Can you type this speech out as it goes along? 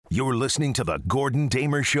You're listening to the Gordon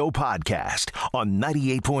Damer Show podcast on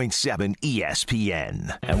 98.7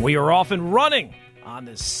 ESPN. And we are off and running on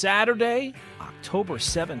this Saturday, October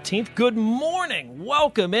 17th. Good morning.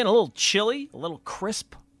 Welcome in. A little chilly, a little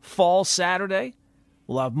crisp fall Saturday.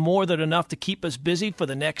 We'll have more than enough to keep us busy for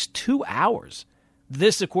the next 2 hours.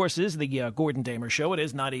 This, of course, is the Gordon Damer Show. It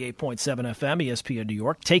is 98.7 FM, ESPN New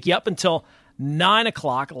York. Take you up until 9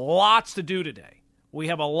 o'clock. Lots to do today. We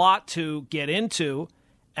have a lot to get into.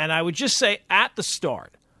 And I would just say at the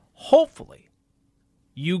start, hopefully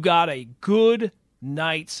you got a good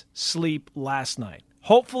night's sleep last night.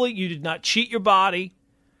 Hopefully you did not cheat your body.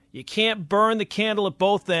 You can't burn the candle at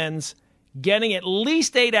both ends. Getting at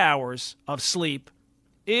least 8 hours of sleep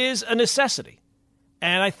is a necessity.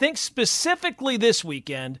 And I think specifically this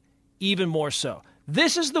weekend, even more so.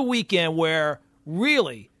 This is the weekend where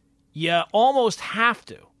really you almost have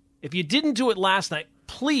to. If you didn't do it last night,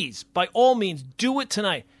 please, by all means, do it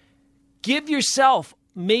tonight. Give yourself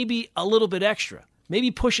maybe a little bit extra.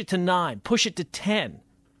 Maybe push it to 9, push it to 10.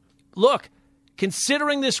 Look,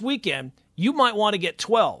 considering this weekend, you might want to get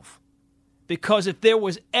 12. Because if there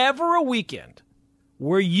was ever a weekend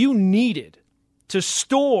where you needed to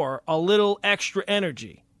store a little extra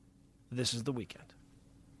energy, this is the weekend.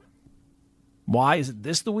 Why is it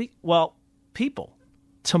this the week? Well, people,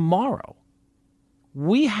 tomorrow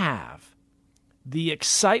we have the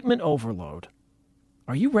excitement overload.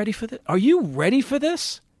 Are you ready for this? Are you ready for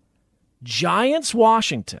this? Giants,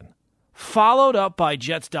 Washington, followed up by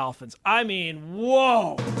Jets, Dolphins. I mean,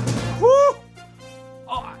 whoa. Woo!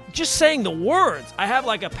 Oh, just saying the words, I have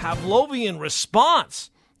like a Pavlovian response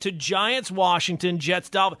to Giants, Washington, Jets,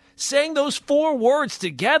 Dolphins. Saying those 4 words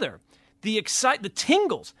together, the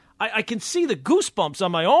tingles. I can see the goosebumps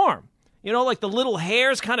on my arm. You know, like the little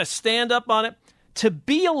hairs kind of stand up on it. To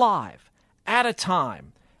be alive at a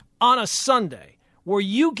time on a Sunday where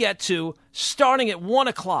you get to, starting at 1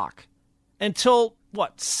 o'clock until,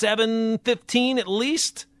 7:15 at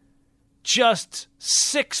least? Just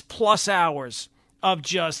 6+ hours of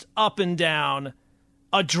just up and down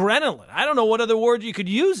adrenaline. I don't know what other word you could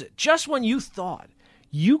use it. Just when you thought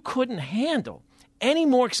you couldn't handle any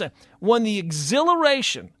more excitement, when the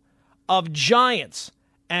exhilaration of Giants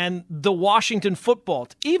and the Washington football,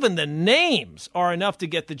 even the names are enough to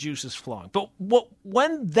get the juices flowing. But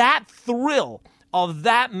when that thrill of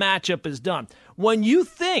that matchup is done, when you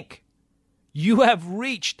think you have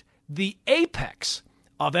reached the apex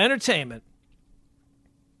of entertainment,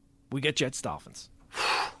 we get Jets Dolphins.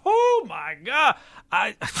 Oh, my God.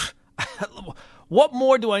 What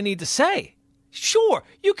more do I need to say? Sure,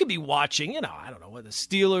 you could be watching, I don't know, the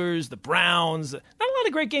Steelers, the Browns. Not a lot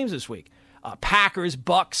of great games this week. Packers,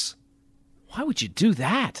 Bucks. Why would you do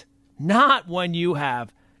that? Not when you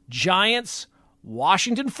have Giants,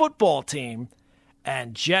 Washington football team,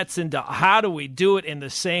 and Jets. And how do we do it in the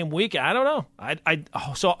same week? I don't know.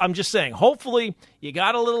 So I'm just saying, hopefully you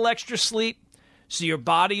got a little extra sleep so your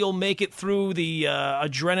body will make it through the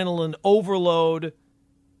adrenaline overload.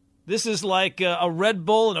 This is like a Red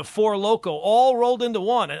Bull and a Four Loko all rolled into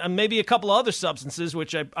one, and maybe a couple of other substances,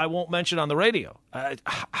 which I won't mention on the radio.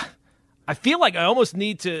 I feel like I almost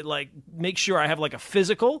need to make sure I have a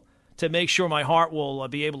physical to make sure my heart will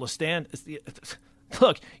be able to stand.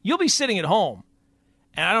 Look, you'll be sitting at home,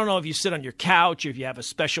 and I don't know if you sit on your couch or if you have a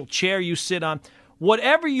special chair you sit on.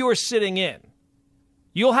 Whatever you're sitting in,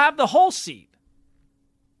 you'll have the whole seat,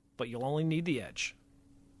 but you'll only need the edge.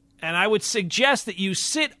 And I would suggest that you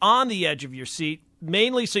sit on the edge of your seat,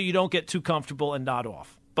 mainly so you don't get too comfortable and nod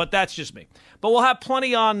off. But that's just me. But we'll have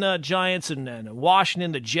plenty on Giants and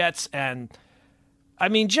Washington, the Jets, and,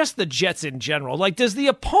 just the Jets in general. Does the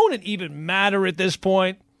opponent even matter at this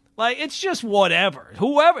point? It's just whatever.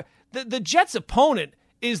 Whoever. The Jets' opponent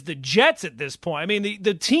is the Jets at this point.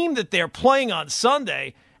 The team that they're playing on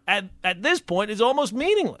Sunday at this point is almost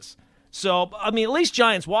meaningless. So, at least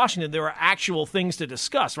Giants, Washington, there are actual things to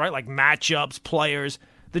discuss, right? Like matchups, players.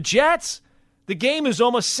 The Jets, the game is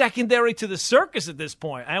almost secondary to the circus at this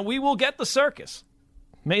point, and we will get the circus,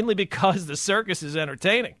 mainly because the circus is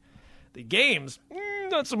entertaining. The games,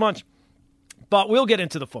 not so much. But we'll get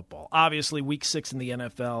into the football. Obviously, Week 6 in the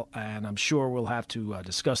NFL, and I'm sure we'll have to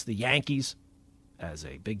discuss the Yankees. As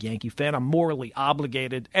a big Yankee fan, I'm morally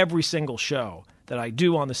obligated every single show that I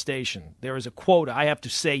do on the station. There is a quota. I have to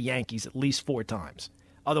say Yankees at least 4 times.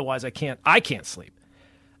 Otherwise, I can't sleep.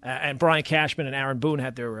 And Brian Cashman and Aaron Boone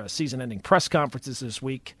had their season-ending press conferences this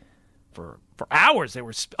week. For hours, they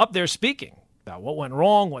were up there speaking about what went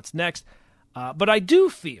wrong, what's next. But I do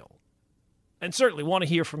feel, and certainly want to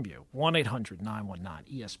hear from you,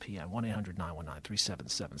 1-800-919-ESPN,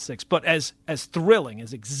 1-800-919-3776. But as thrilling,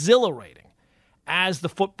 as exhilarating as the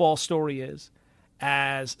football story is,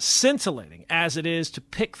 as scintillating as it is to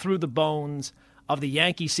pick through the bones of the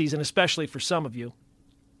Yankee season, especially for some of you,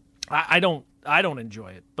 I don't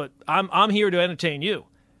enjoy it. But I'm here to entertain you.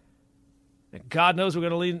 And God knows we're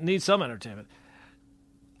going to need some entertainment.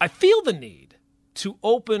 I feel the need to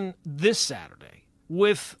open this Saturday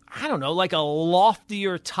with, I don't know, like a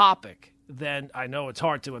loftier topic than, I know it's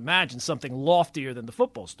hard to imagine something loftier than the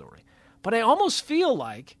football story. But I almost feel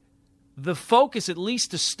like the focus, at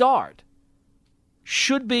least to start,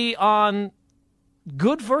 should be on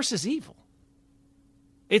good versus evil.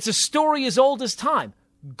 It's a story as old as time.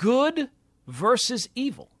 Good versus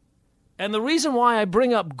evil. And the reason why I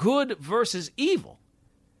bring up good versus evil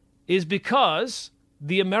is because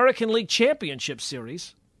the American League Championship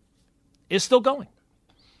Series is still going.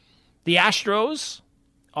 The Astros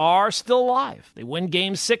are still alive. They win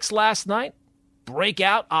Game 6 last night, break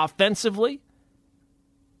out offensively.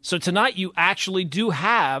 So tonight you actually do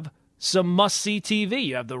have some must-see TV.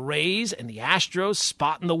 You have the Rays and the Astros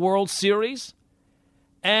spotting the World Series.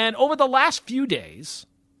 And over the last few days,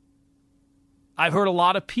 I've heard a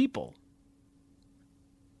lot of people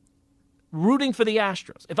rooting for the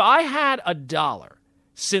Astros. If I had $1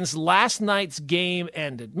 since last night's game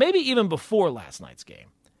ended, maybe even before last night's game,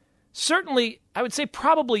 certainly I would say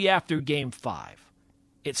probably after Game 5,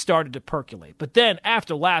 it started to percolate. But then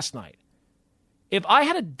after last night, if I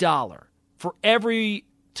had $1 for every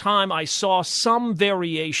time I saw some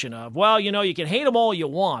variation of, well, you know, you can hate them all you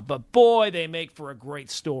want, but boy, they make for a great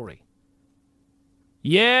story.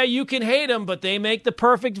 Yeah, you can hate them, but they make the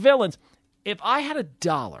perfect villains. If I had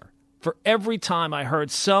 $1 for every time I heard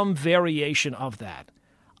some variation of that,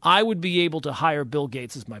 I would be able to hire Bill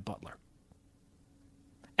Gates as my butler.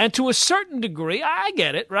 And to a certain degree, I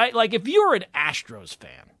get it, right? Like if you're an Astros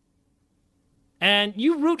fan and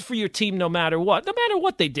you root for your team no matter what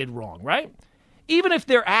they did wrong, right? Even if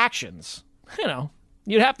their actions, you know,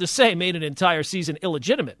 you'd have to say made an entire season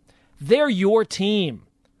illegitimate, they're your team.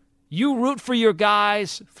 You root for your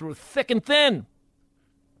guys through thick and thin.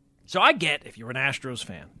 So I get if you're an Astros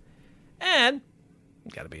fan. And,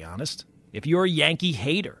 got to be honest, if you're a Yankee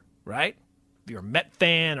hater, right? If you're a Met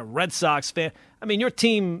fan, a Red Sox fan, I mean, your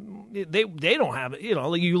team, they don't have it. You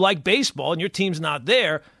know, you like baseball and your team's not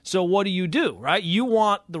there. So what do, right? You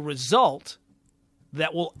want the result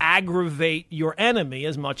that will aggravate your enemy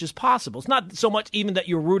as much as possible. It's not so much even that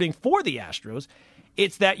you're rooting for the Astros.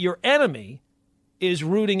 It's that your enemy is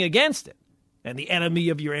rooting against it. And the enemy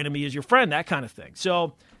of your enemy is your friend, that kind of thing.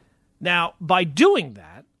 So now, by doing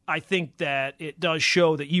that, I think that it does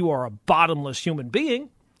show that you are a bottomless human being.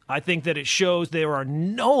 I think that it shows there are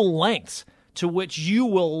no lengths to which you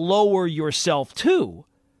will lower yourself to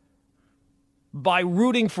by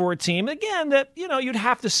rooting for a team, again, that, you know, you'd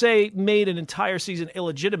have to say made an entire season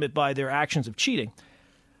illegitimate by their actions of cheating.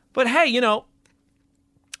 But hey, you know,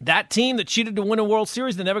 that team that cheated to win a World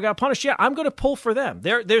Series that never got punished, yeah, I'm going to pull for them.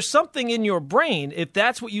 There's something in your brain, if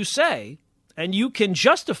that's what you say, and you can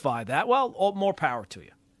justify that, well, all more power to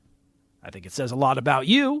you. I think it says a lot about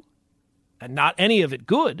you, and not any of it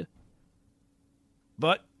good.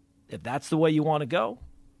 But if that's the way you want to go,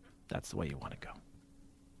 that's the way you want to go.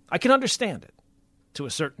 I can understand it to a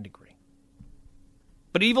certain degree.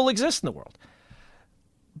 But evil exists in the world.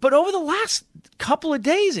 But over the last couple of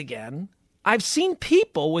days again, I've seen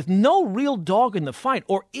people with no real dog in the fight,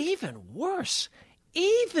 or even worse,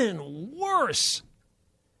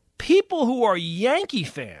 people who are Yankee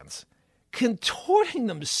fans contorting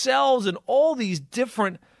themselves in all these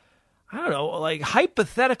different, I don't know, like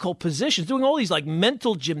hypothetical positions, doing all these like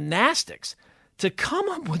mental gymnastics to come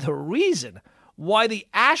up with a reason why the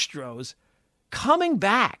Astros coming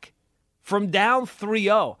back from down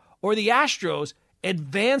 3-0 or the Astros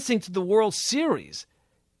advancing to the World Series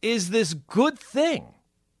is this good thing.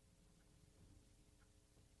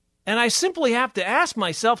 And I simply have to ask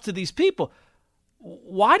myself, to these people,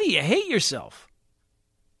 why do you hate yourself?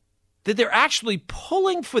 That they're actually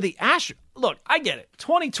pulling for the Astros. Look, I get it.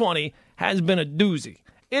 2020 has been a doozy.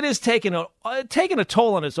 It has taken a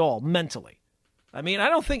toll on us all mentally. I mean, I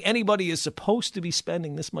don't think anybody is supposed to be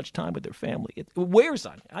spending this much time with their family. It wears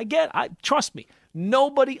on you. Trust me,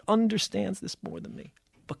 nobody understands this more than me.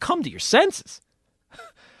 But come to your senses.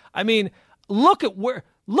 I mean, look at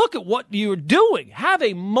what you're doing. Have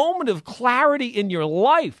a moment of clarity in your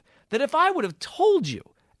life that if I would have told you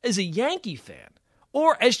as a Yankee fan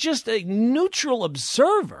or as just a neutral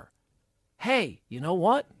observer, hey, you know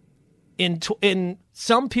what? In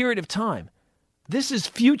some period of time, this is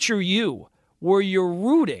future you, where you're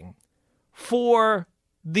rooting for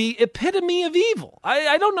the epitome of evil.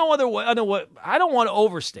 I don't know other way. I don't want to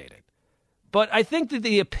overstate it, But I think that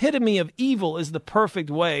the epitome of evil is the perfect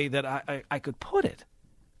way that I could put it.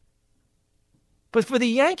 But for the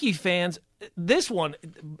Yankee fans, this one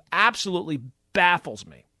absolutely baffles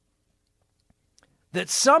me. That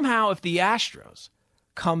somehow if the Astros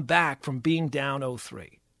come back from being down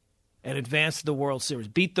 0-3 and advance to the World Series,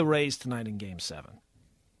 beat the Rays tonight in Game 7.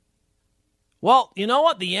 Well, you know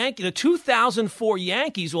what? The 2004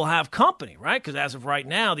 Yankees will have company, right? Because as of right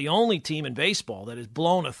now, the only team in baseball that has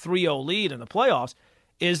blown a 3-0 lead in the playoffs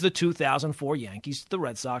is the 2004 Yankees. The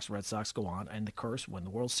Red Sox go on, and the curse win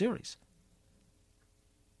the World Series.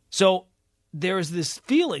 So there is this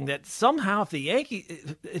feeling that somehow if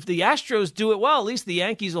the Astros do it well, at least the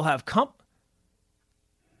Yankees will have company.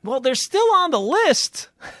 Well, they're still on the list.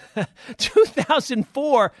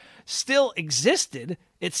 2004 still existed.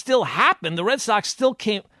 It still happened. The Red Sox still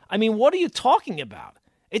came. I mean, what are you talking about?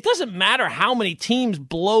 It doesn't matter how many teams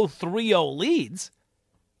blow 3-0 leads.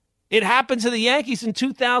 It happened to the Yankees in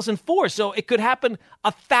 2004, so it could happen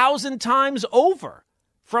 1,000 times over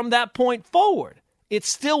from that point forward. It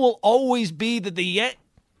still will always be that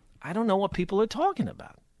I don't know what people are talking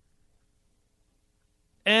about.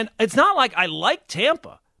 And it's not like I like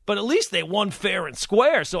Tampa, but at least they won fair and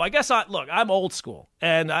square. So I guess I'm old school,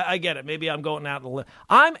 and I get it. Maybe I'm going out on a limb.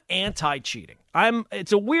 I'm anti-cheating.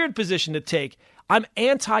 It's a weird position to take. I'm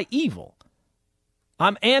anti-evil.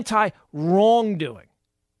 I'm anti-wrongdoing.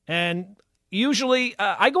 And usually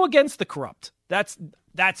I go against the corrupt. That's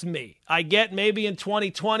me. I get maybe in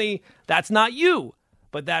 2020 that's not you,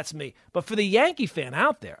 but that's me. But for the Yankee fan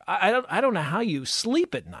out there, I don't know how you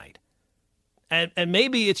sleep at night. And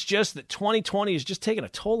maybe it's just that 2020 is just taking a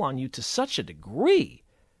toll on you to such a degree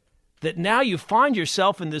that now you find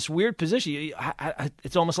yourself in this weird position.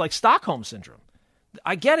 It's almost like Stockholm Syndrome.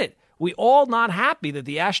 I get it. We all not happy that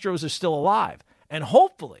the Astros are still alive. And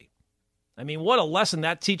hopefully, I mean, what a lesson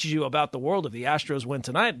that teaches you about the world if the Astros win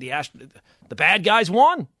tonight. The bad guys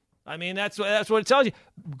won. I mean, that's what it tells you.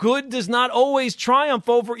 Good does not always triumph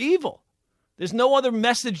over evil. There's no other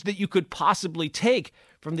message that you could possibly take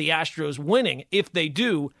from the Astros winning if they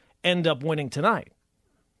do end up winning tonight.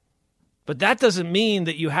 But that doesn't mean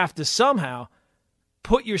that you have to somehow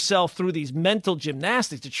put yourself through these mental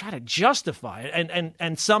gymnastics to try to justify it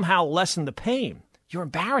and somehow lessen the pain. You're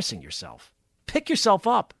embarrassing yourself. Pick yourself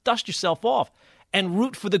up, dust yourself off, and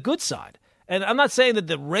root for the good side. And I'm not saying that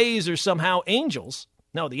the Rays are somehow angels.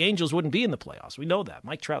 No, the Angels wouldn't be in the playoffs. We know that.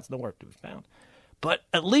 Mike Trout's nowhere to be found. But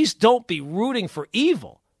at least don't be rooting for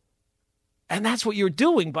evil. And that's what you're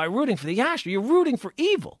doing by rooting for the Astros. You're rooting for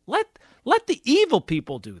evil. Let the evil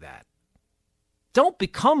people do that. Don't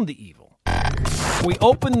become the evil. We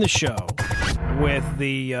open the show with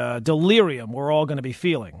the delirium we're all going to be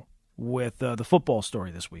feeling with the football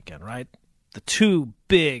story this weekend, right? The two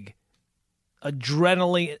big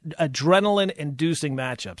adrenaline-inducing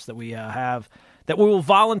matchups that we have that we will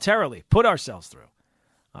voluntarily put ourselves through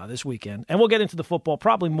this weekend. And we'll get into the football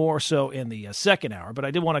probably more so in the second hour, but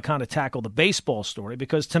I did want to kind of tackle the baseball story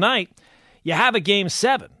because tonight you have a Game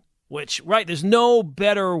 7, which, right, there's no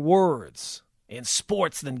better words in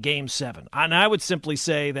sports than Game 7. And I would simply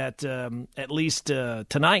say that at least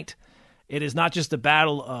tonight, it is not just a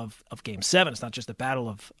battle of Game 7. It's not just a battle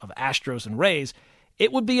of Astros and Rays.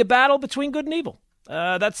 It would be a battle between good and evil.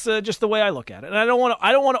 That's just the way I look at it. And I don't want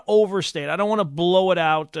to overstate it. I don't want to blow it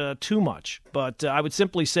out too much. But I would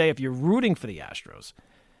simply say if you're rooting for the Astros,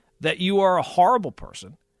 that you are a horrible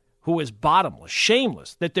person who is bottomless,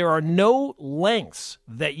 shameless, that there are no lengths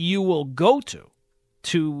that you will go to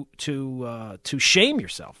shame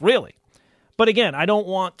yourself, really. But again, I don't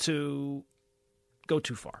want to go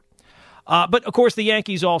too far. But, of course, the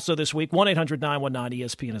Yankees also this week,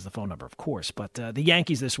 1-800-919-ESPN is the phone number, of course. But the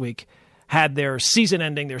Yankees this week had their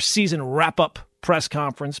season-ending, their season wrap-up press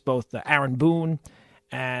conference, both Aaron Boone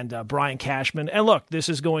and Brian Cashman. And, look, this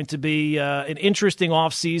is going to be an interesting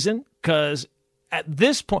offseason because at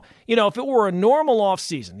this point, you know, if it were a normal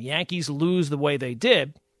offseason, the Yankees lose the way they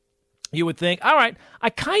did, you would think, all right, I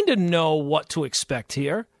kind of know what to expect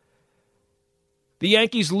here. The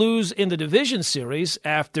Yankees lose in the division series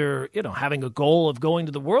after, you know, having a goal of going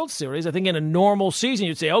to the World Series. I think in a normal season,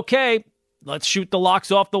 you'd say, okay, let's shoot the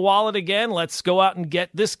locks off the wallet again. Let's go out and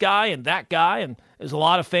get this guy and that guy. And there's a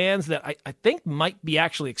lot of fans that I think might be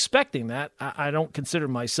actually expecting that. I don't consider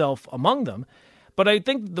myself among them. But I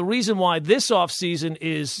think the reason why this offseason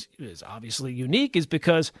is obviously unique is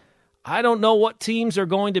because I don't know what teams are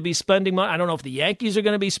going to be spending money. I don't know if the Yankees are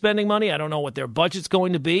going to be spending money. I don't know what their budget's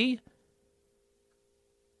going to be.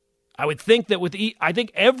 I would think that I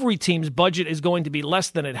think every team's budget is going to be less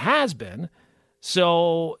than it has been.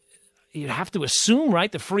 So, you have to assume,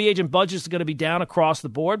 right, the free agent budget is going to be down across the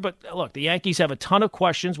board. But look, the Yankees have a ton of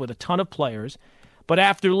questions with a ton of players. But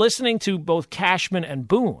after listening to both Cashman and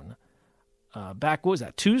Boone back, what was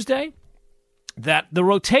that, Tuesday? That the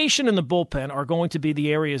rotation and the bullpen are going to be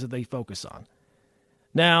the areas that they focus on.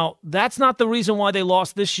 Now, that's not the reason why they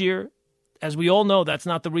lost this year. As we all know, that's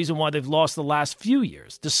not the reason why they've lost the last few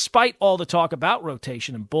years. Despite all the talk about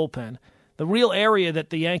rotation and bullpen, the real area that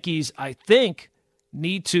the Yankees, I think,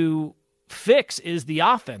 need to fix is the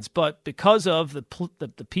offense. But because of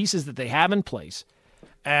the pieces that they have in place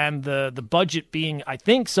and the budget being, I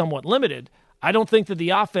think, somewhat limited, I don't think that the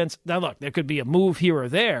offense – now, look, there could be a move here or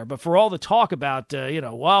there, but for all the talk about, do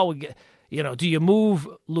you move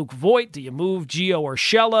Luke Voit? Do you move Gio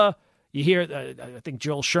Urshela? You hear, I think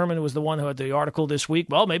Joel Sherman was the one who had the article this week.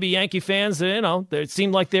 Well, maybe Yankee fans, it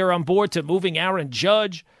seemed like they're on board to moving Aaron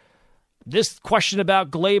Judge. This question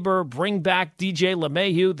about Glaber, bring back DJ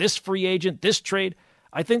LeMahieu, this free agent, this trade.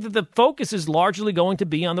 I think that the focus is largely going to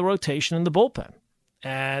be on the rotation and the bullpen.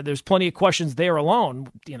 There's plenty of questions there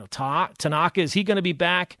alone. Tanaka, is he going to be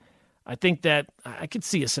back? I think that I could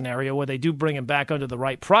see a scenario where they do bring him back under the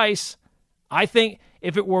right price. I think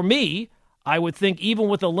if it were me, I would think even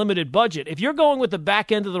with a limited budget, if you're going with the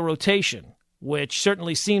back end of the rotation, which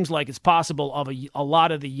certainly seems like it's possible of a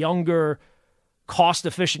lot of the younger,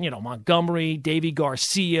 cost-efficient, Montgomery, Davy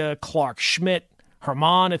Garcia, Clark Schmidt,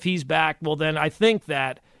 Herman, if he's back, well, then I think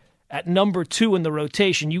that at number 2 in the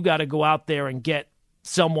rotation, you got to go out there and get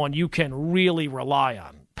someone you can really rely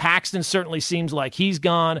on. Paxton certainly seems like he's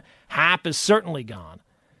gone. Happ is certainly gone.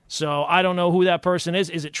 So I don't know who that person is.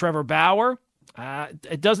 Is it Trevor Bauer?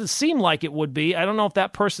 It doesn't seem like it would be. I don't know if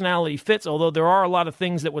that personality fits, although there are a lot of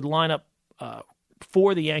things that would line up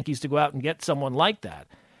for the Yankees to go out and get someone like that.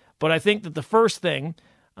 But I think that the first thing,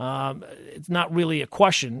 it's not really a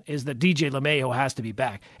question, is that DJ LeMahieu has to be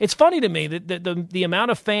back. It's funny to me that the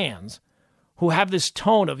amount of fans who have this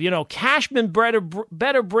tone of, Cashman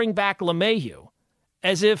better bring back LeMahieu,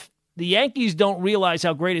 as if the Yankees don't realize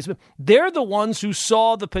how great it's been. They're the ones who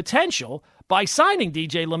saw the potential by signing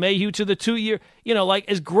DJ LeMahieu to the 2-year,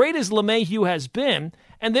 as great as LeMahieu has been,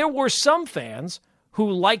 and there were some fans who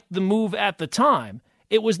liked the move at the time.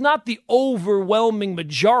 It was not the overwhelming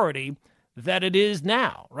majority that it is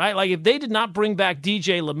now, right? Like, if they did not bring back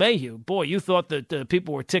DJ LeMahieu, boy, you thought that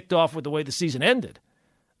people were ticked off with the way the season ended.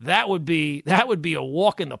 That would be a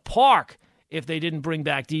walk in the park if they didn't bring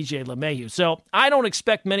back DJ LeMahieu. So I don't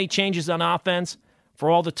expect many changes on offense. For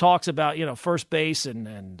all the talks about, first base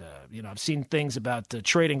and I've seen things about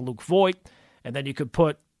trading Luke Voit, and then you could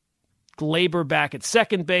put Glaber back at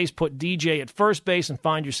second base, put DJ at first base, and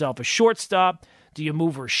find yourself a shortstop. Do you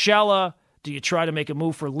move Urshela? Do you try to make a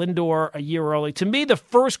move for Lindor a year early? To me, the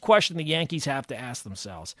first question the Yankees have to ask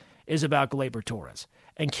themselves is about Glaber Torres,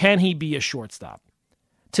 and can he be a shortstop?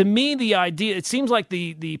 To me, the idea, it seems like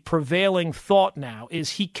the prevailing thought now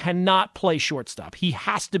is he cannot play shortstop. He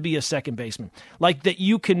has to be a second baseman. Like that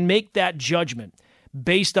you can make that judgment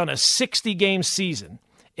based on a 60-game season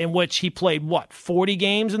in which he played, 40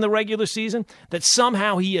 games in the regular season? That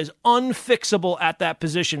somehow he is unfixable at that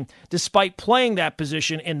position despite playing that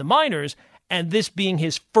position in the minors, and this being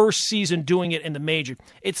his first season doing it in the major.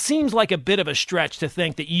 It seems like a bit of a stretch to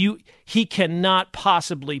think that he cannot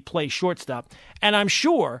possibly play shortstop. And I'm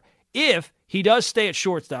sure if he does stay at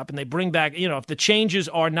shortstop and they bring back, if the changes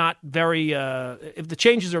are not if the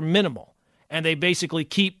changes are minimal and they basically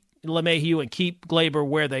keep LeMahieu and keep Glaber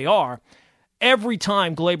where they are, every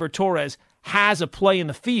time Glaber Torres has a play in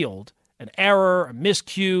the field, an error, a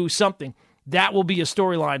miscue, something, that will be a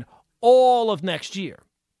storyline all of next year.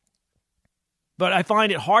 But I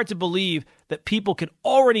find it hard to believe that people can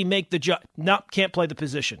already make the can't play the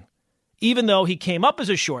position, even though he came up as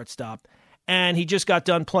a shortstop and he just got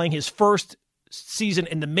done playing his first season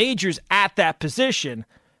in the majors at that position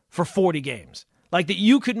for 40 games. Like that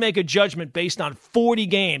you could make a judgment based on 40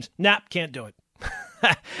 games. Can't do it.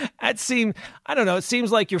 It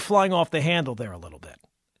seems like you're flying off the handle there a little bit.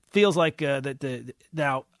 Feels like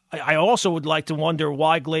now, I also would like to wonder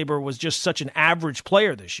why Glaber was just such an average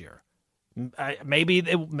player this year. Maybe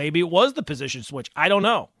it was the position switch. I don't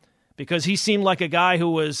know, because he seemed like a guy who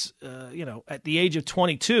was, at the age of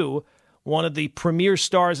 22, one of the premier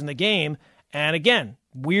stars in the game. And again,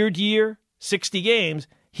 weird year, 60 games.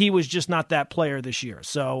 He was just not that player this year.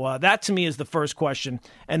 So that to me is the first question.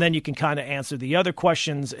 And then you can kind of answer the other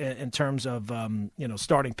questions in terms of,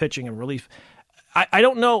 starting pitching and relief. I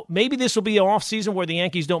don't know. Maybe this will be an offseason where the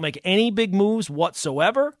Yankees don't make any big moves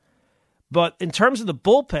whatsoever. But in terms of the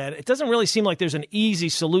bullpen, it doesn't really seem like there's an easy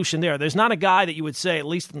solution there. There's not a guy that you would say, at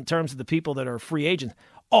least in terms of the people that are free agents,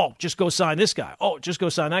 oh, just go sign this guy. Oh, just go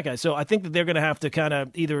sign that guy. So I think that they're going to have to kind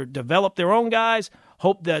of either develop their own guys,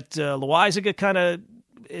 hope that Loaizaga kind of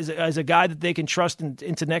is a guy that they can trust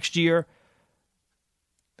into next year,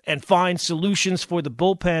 and find solutions for the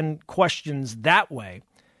bullpen questions that way.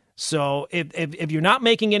 So if you're not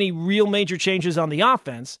making any real major changes on the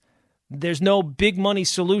offense, there's no big money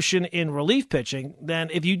solution in relief pitching. Then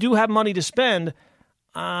if you do have money to spend,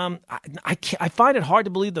 I find it hard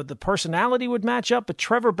to believe that the personality would match up, but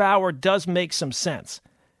Trevor Bauer does make some sense,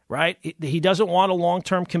 right? He doesn't want a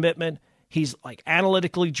long-term commitment. He's like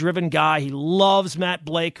analytically driven guy. He loves Matt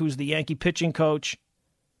Blake, who's the Yankee pitching coach.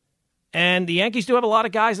 And the Yankees do have a lot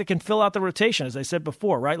of guys that can fill out the rotation, as I said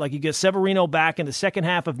before, right? Like you get Severino back in the second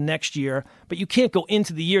half of next year, but you can't go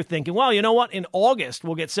into the year thinking, well, you know what? In August,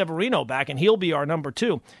 we'll get Severino back and he'll be our number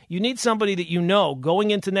 2. You need somebody that you know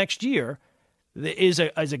going into next year is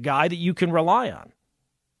a guy that you can rely on.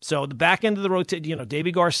 So the back end of the rotation,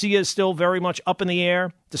 Davey Garcia is still very much up in the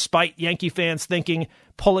air, despite Yankee fans thinking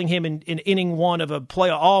pulling him in inning 1 of a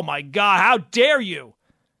playoff. Oh, my God, how dare you?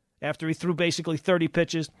 After he threw basically 30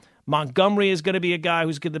 pitches. Montgomery is going to be a guy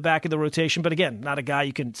who's in the back of the rotation, but again, not a guy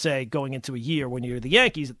you can say going into a year when you're the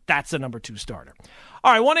Yankees, that's the number 2 starter.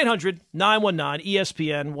 All right,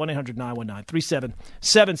 1-800-919-ESPN,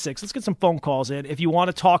 1-800-919-3776. Let's get some phone calls in. If you want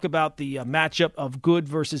to talk about the matchup of good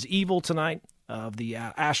versus evil tonight, of the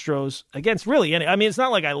Astros against really any. I mean, it's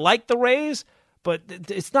not like I like the Rays, but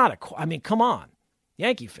it's not come on.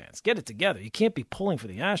 Yankee fans, get it together. You can't be pulling for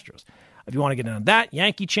the Astros. If you want to get in on that,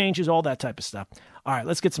 Yankee changes, all that type of stuff. All right,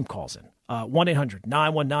 let's get some calls in.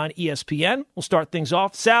 1-800-919-ESPN. We'll start things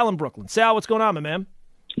off. Sal in Brooklyn. Sal, what's going on, my man?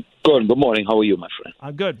 Good morning. How are you, my friend?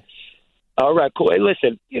 I'm good. All right, cool. Hey,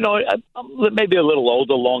 listen, I'm maybe a little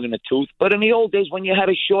older, long in the tooth, but in the old days when you had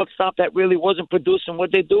a shortstop that really wasn't producing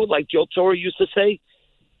what they do, like Joe Torre used to say,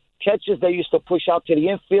 catchers, they used to push out to the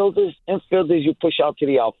infielders. Infielders, you push out to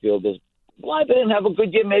the outfielders. Gleiber didn't have a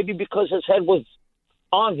good year maybe because his head was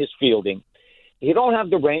on his fielding. He don't have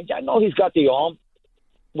the range. I know he's got the arm.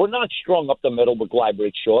 We're not strong up the middle with Gleiber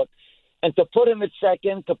at short. And to put him at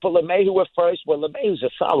second, to put LeMahieu at first, well, LeMahieu's a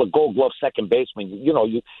solid Gold Glove second baseman.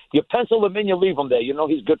 You pencil him in, you leave him there. You know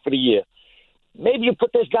he's good for the year. Maybe you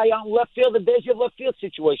put this guy out in left field, and there's your left field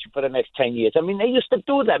situation for the next 10 years. I mean, they used to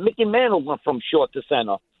do that. Mickey Mantle went from short to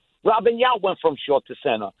center. Robin Yount went from short to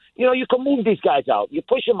center. You can move these guys out. You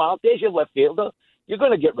push them out. There's your left fielder. You're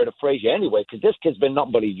going to get rid of Frazier anyway because this kid's been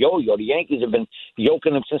nothing but a yo-yo. The Yankees have been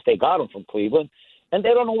yoking him since they got him from Cleveland, and they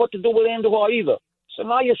don't know what to do with Andujar either. So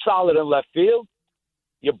now you're solid in left field.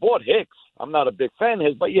 You bought Hicks. I'm not a big fan of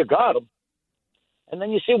his, but you got him. And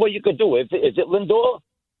then you see what you could do. Is it Lindor?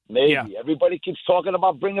 Maybe. Yeah. Everybody keeps talking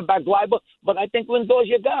about bringing back Gleiber, but I think Lindor's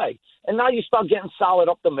your guy. And now you start getting solid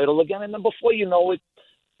up the middle again, and then before you know it,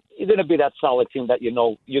 you're going to be that solid team that you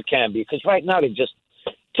know you can be. Because right now they're just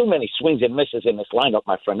too many swings and misses in this lineup,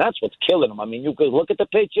 my friend. That's what's killing them. I mean, you could look at the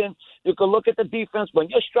pitching, you could look at the defense. When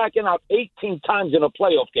you're striking out 18 times in a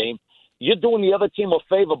playoff game, you're doing the other team a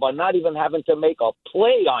favor by not even having to make a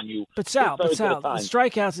play on you. But Sal, the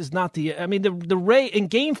strikeouts is not the. I mean, the Rays in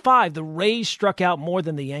Game 5, the Rays struck out more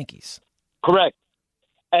than the Yankees. Correct,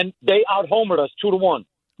 and they out-homered us 2-1.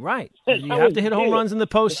 Right. You have to hit home runs in the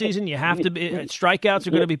postseason. You have to be strikeouts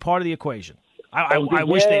are going to be part of the equation. I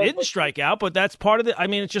wish they didn't strike out, but that's part of the. I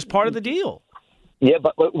mean, it's just part of the deal. Yeah,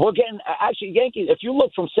 but we're getting actually Yankees. If you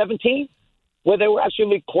look from 17, where they were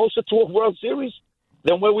actually closer to a World Series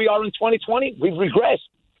than where we are in 2020, we've regressed.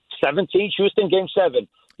 17, Houston, Game 7.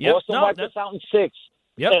 Yep. Boston wiped us out in 6.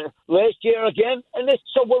 Yep. Last year again,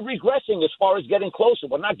 so we're regressing as far as getting closer.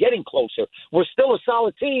 We're not getting closer. We're still a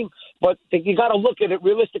solid team, but you got to look at it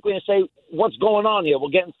realistically and say, what's going on here? We're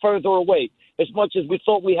getting further away. As much as we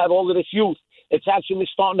thought we had all of this youth, it's actually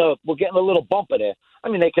we're getting a little bumper there. I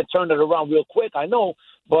mean, they can turn it around real quick, I know,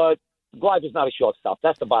 but Gleiber's not a shortstop.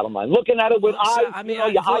 That's the bottom line. Looking at it with eyes, the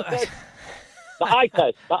eye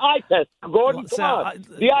test. Gordon, come on.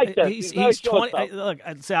 The eye test. He's 20. Look,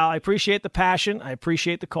 Sal, I appreciate the passion. I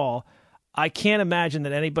appreciate the call. I can't imagine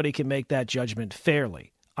that anybody can make that judgment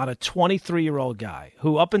fairly on a 23-year-old guy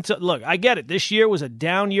who look, I get it. This year was a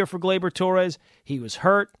down year for Gleyber Torres. He was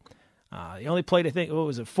hurt. He only played, I think,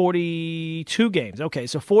 42 games. Okay,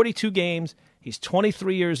 so 42 games. He's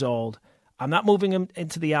 23 years old. I'm not moving him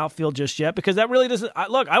into the outfield just yet because that really doesn't –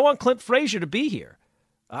 look, I want Clint Frazier to be here.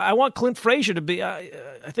 I want Clint Frazier to be I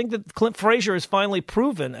think that Clint Frazier is finally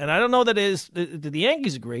proven, and I don't know that the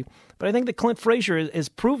Yankees agree, but I think that Clint Frazier is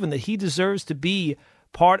proven that he deserves to be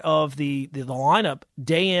part of the lineup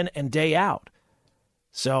day in and day out.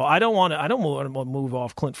 So I don't want to move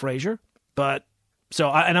off Clint Frazier, but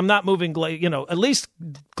and I'm not moving. At least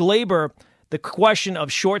Glaber. The question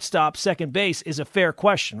of shortstop, second base is a fair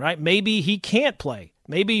question, right? Maybe he can't play.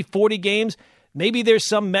 Maybe 40 games. Maybe there's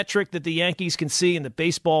some metric that the Yankees can see and the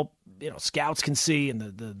baseball scouts can see, and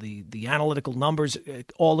the analytical numbers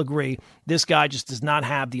all agree. This guy just does not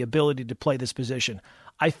have the ability to play this position.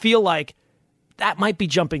 I feel like that might be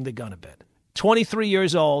jumping the gun a bit. 23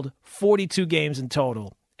 years old, 42 games in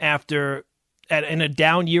total in a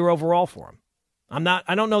down year overall for him.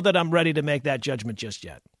 I don't know that I'm ready to make that judgment just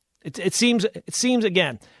yet. It seems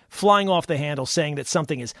again flying off the handle, saying that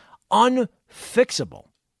something is unfixable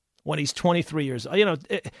when he's 23 years old.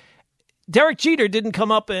 Derek Jeter didn't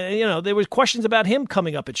come up. There was questions about him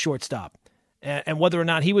coming up at shortstop and whether or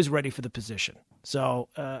not he was ready for the position. So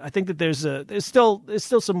I think that there's still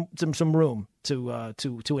some room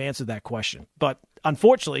to answer that question. But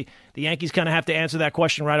unfortunately, the Yankees kind of have to answer that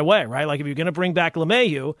question right away, right? Like if you're going to bring back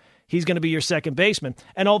LeMahieu, he's going to be your second baseman.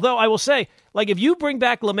 And although I will say, like if you bring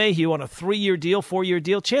back LeMahieu on a 3-year deal, 4-year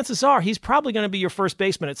deal, chances are he's probably going to be your first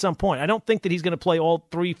baseman at some point. I don't think that he's going to play all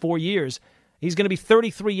 3-4 years. He's going to be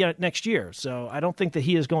 33 next year. So I don't think that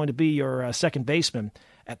he is going to be your second baseman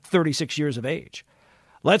at 36 years of age.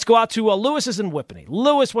 Let's go out to Lewis is in Whippany.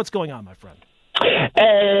 Lewis, what's going on, my friend?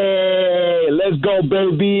 Hey, let's go,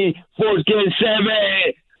 baby. 4th game 7.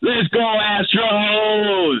 Let's go,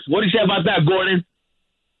 Astros. What do you say about that, Gordon?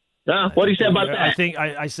 What do you say about that? I think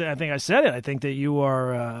I said it. I think that you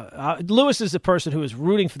are Lewis is the person who is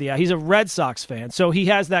rooting for he's a Red Sox fan, so he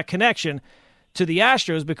has that connection to the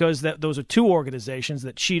Astros because those are two organizations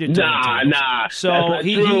that cheated. Nah. So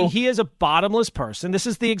he is a bottomless person. This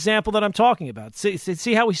is the example that I'm talking about.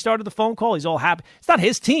 See how he started the phone call? He's all happy. It's not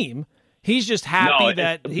his team. He's just happy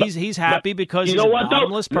he's happy because he's a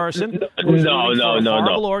bottomless person who's rooting for a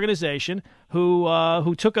horrible organization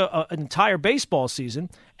who took an entire baseball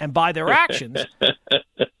season and by their actions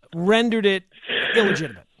rendered it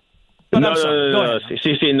illegitimate. But no.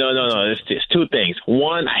 It's two things.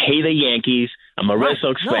 One, I hate the Yankees. I'm a Red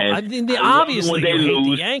Sox fan. Obviously, you hate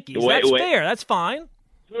the Yankees. That's fair. That's fine.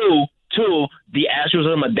 Two, the Astros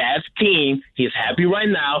are my dad's team. He's happy right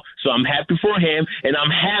now, so I'm happy for him, and I'm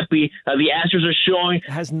happy that the Astros are showing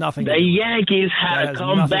it has nothing the Yankees had to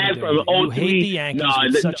come back from 0-3. You hate the Yankees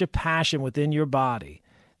with such a passion within your body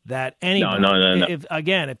that anybody. No. If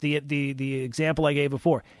the example I gave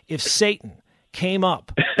before, if Satan came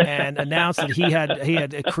up and announced that he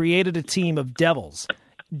had created a team of devils,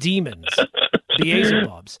 demons,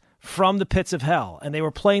 Beelzebubs from the pits of hell, and they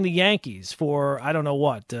were playing the Yankees for I don't know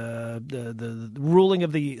what the ruling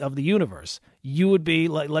of the universe, you would be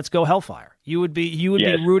like, let's go Hellfire. You would be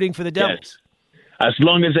rooting for the devils. Yes. As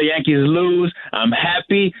long as the Yankees lose, I'm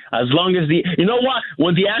happy. As long as you know what?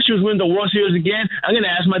 When the Astros win the World Series again, I'm gonna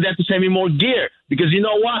ask my dad to send me more gear because you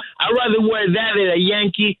know what? I'd rather wear that than a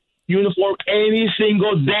Yankee uniform any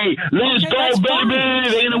single day. Let's go, baby!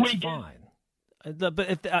 They're gonna win. Fine. But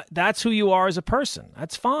if that's who you are as a person,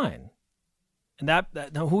 that's fine. And that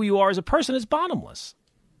who you are as a person is bottomless.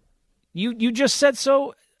 You just said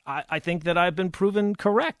so. I think that I've been proven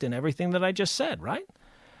correct in everything that I just said, right?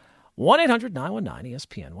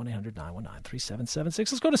 1-800-919-ESPN, 1-800-919-3776.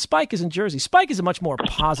 Let's go to Spike is in Jersey. Spike is a much more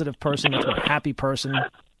positive person, much more happy person.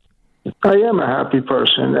 I am a happy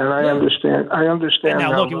person, and I understand. And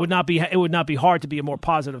now, look, it would not be hard to be a more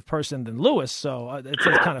positive person than Lewis. So it's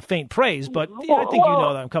kind of faint praise, but I think you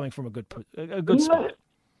know that I'm coming from a good spot.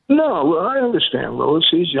 No, I understand Lewis.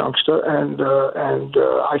 He's a youngster, and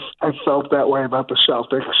I felt that way about the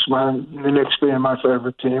Celtics, the Knicks being my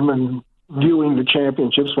favorite team, and viewing the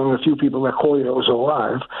championships from the few people that call you that was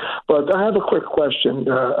alive. But I have a quick question,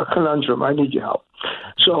 a conundrum. I need your help.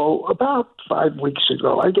 So about 5 weeks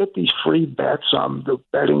ago, I get these free bets on the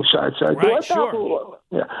betting sites. Sure.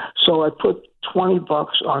 Yeah. So I put $20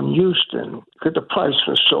 on Houston because the price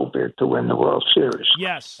was so big to win the World Series.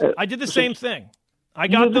 Yes, I did the same thing. I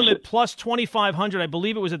got them at plus 2,500. I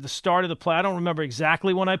believe it was at the start of the play. I don't remember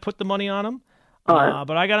exactly when I put the money on them,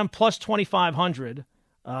 but I got them plus 2,500.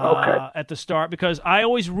 At the start because I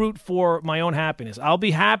always root for my own happiness. I'll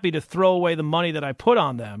be happy to throw away the money that I put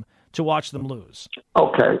on them to watch them lose.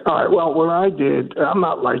 Okay. All right. Well, what I did, I'm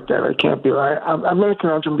not like that. I can't be. I'm in a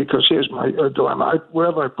conundrum because here's my dilemma.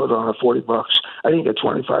 Wherever I put on the $40, I didn't get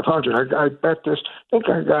 2,500. I bet this. I think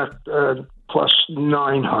I got plus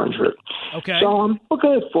 900. Okay. So I'm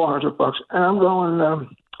looking at $400, and I'm going.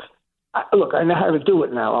 Look, I know how to do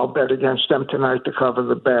it now. I'll bet against them tonight to cover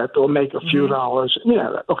the bet or make a few dollars.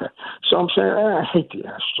 Yeah, okay. So I'm saying, I hate the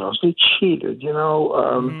Astros. They cheated,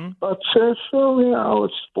 But so,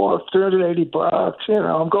 it's $480.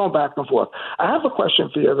 I'm going back and forth. I have a question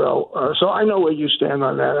for you, though. So I know where you stand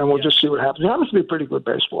on that, and we'll just see what happens. It happens to be pretty good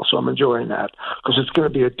baseball, so I'm enjoying that because it's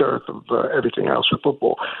going to be a dearth of everything else with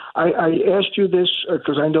football. I asked you this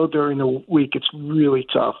because I know during the week it's really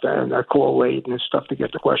tough, and I call late, and it's tough to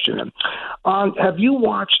get the question in. Have you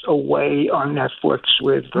watched Away on Netflix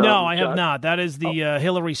with? No, I have not. That is the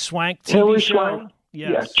Hillary Swank TV Hillary show. Swank.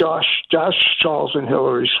 Yes. Yeah, Josh Charles and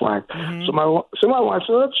Hillary Swank. So my wife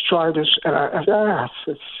said, let's try this, and I said, I've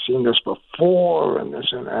seen this before, and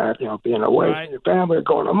this and that. Being away from your family,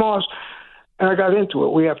 going to Mars. And I got into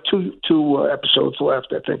it. We have two episodes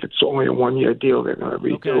left. I think it's only a 1-year deal. They're going to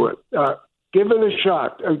redo it. Give it a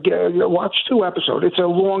shot. Watch 2 episodes. It's a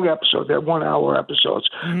long episode. They're 1-hour episodes,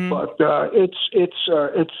 but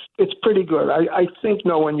it's pretty good. I think,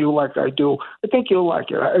 knowing you like I do, I think you'll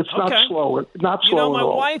like it. It's not slow. Not slow at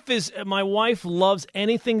all. My wife loves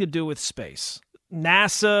anything to do with space.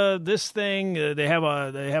 NASA, this thing. They have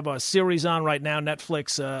a series on right now,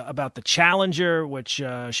 Netflix, about the Challenger, which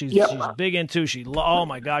she's big into. Oh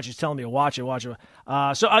my God, she's telling me to watch it. So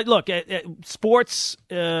I look at sports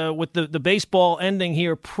with the baseball ending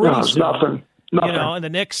here pretty soon. Nothing. And the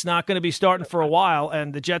Knicks not going to be starting for a while,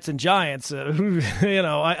 and the Jets and Giants. I'm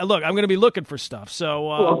going to be looking for stuff.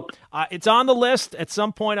 So it's on the list. At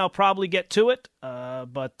some point, I'll probably get to it,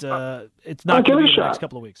 but it's not going to be the next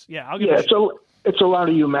couple of weeks. Yeah, I'll give it a shot. It's a lot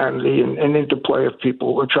of humanity and interplay of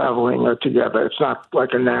people who are traveling together. It's not like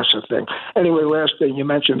a NASA thing. Anyway, last thing, you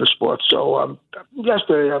mentioned the sports. So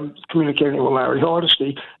yesterday I'm communicating with Larry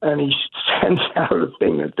Hardesty, and he sends out a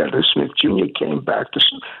thing that Dennis Smith Jr. came back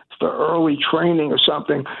for early training or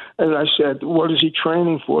something. And I said, what is he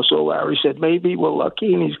training for? So Larry said, maybe we're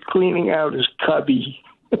lucky, and he's cleaning out his cubby.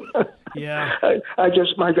 Yeah. I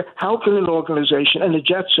just, my God, how can an organization, and the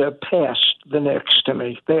Jets have passed the Knicks to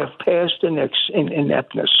me. They have passed the Knicks in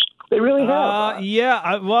ineptness. They really have. I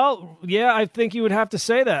think you would have to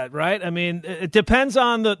say that, right? I mean, it depends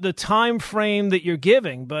on the time frame that you're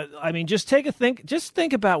giving, but I mean, just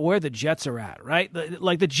think about where the Jets are at, right?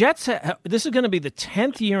 Like the Jets, this is going to be the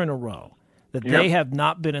 10th year in a row that they have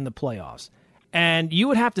not been in the playoffs. And you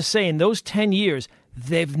would have to say in those 10 years,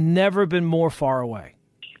 they've never been more far away.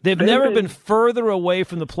 They've never been further away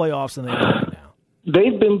from the playoffs than they are right now.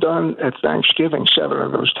 They've been done at Thanksgiving 7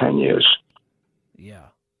 of those 10 years. Yeah.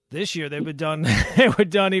 This year they've been done. They were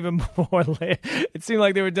done even more. It seemed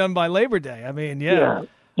like they were done by Labor Day. I mean, Yeah,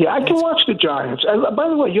 I can watch the Giants. And by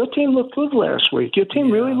the way, your team looked good last week. Your team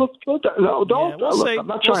really looked good. No, don't. We'll see. I'm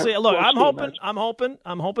not trying. Look,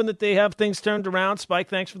 I'm hoping that they have things turned around. Spike,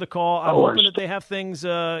 thanks for the call. I'm hoping that they have things,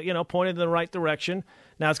 pointed in the right direction.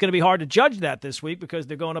 Now, it's going to be hard to judge that this week because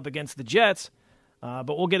they're going up against the Jets, but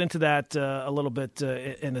we'll get into that a little bit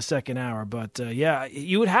in the second hour. But,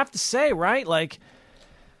 you would have to say, right, like,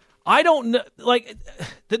 I don't know, like,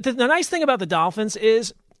 the nice thing about the Dolphins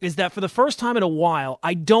is that for the first time in a while,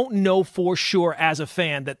 I don't know for sure as a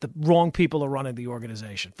fan that the wrong people are running the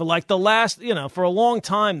organization. For like the last, for a long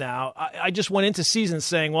time now, I just went into seasons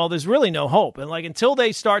saying, well, there's really no hope. And like until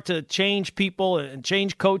they start to change people and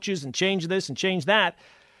change coaches and change this and change that,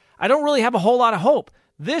 I don't really have a whole lot of hope.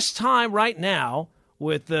 This time right now,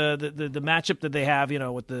 with the matchup that they have,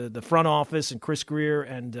 with the front office and Chris Greer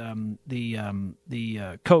and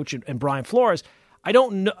the coach and Brian Flores, I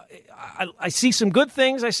don't know. I see some good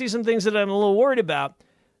things. I see some things that I'm a little worried about.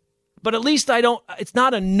 But at least it's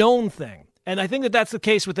not a known thing. And I think that that's the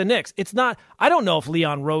case with the Knicks. It's not. I don't know if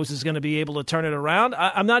Leon Rose is going to be able to turn it around.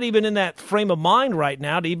 I'm not even in that frame of mind right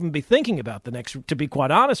now to even be thinking about the Knicks, to be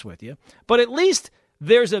quite honest with you. But at least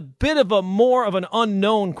there's a bit of more of an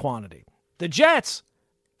unknown quantity. The Jets,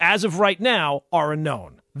 as of right now, are a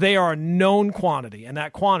known. They are a known quantity, and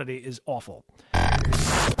that quantity is awful.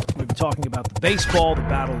 We've been talking about the baseball, the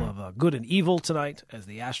battle of good and evil tonight as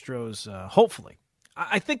the Astros, hopefully.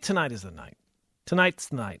 I think tonight is the night. Tonight's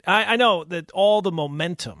the night. I know that all the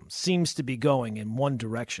momentum seems to be going in one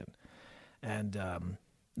direction, and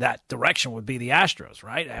that direction would be the Astros,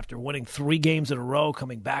 right? After winning 3 games in a row,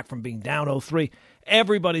 coming back from being down 0-3,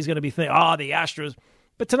 everybody's going to be thinking, the Astros.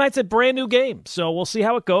 But tonight's a brand new game, so we'll see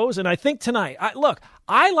how it goes. And I think tonight,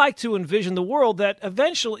 I like to envision the world that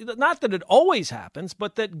eventually, not that it always happens,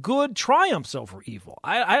 but that good triumphs over evil.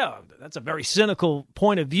 That's a very cynical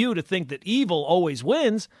point of view to think that evil always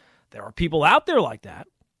wins. There are people out there like that.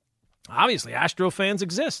 Obviously, Astro fans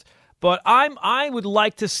exist. But I would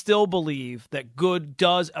like to still believe that good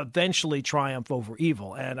does eventually triumph over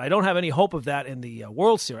evil. And I don't have any hope of that in the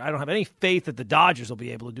World Series. I don't have any faith that the Dodgers will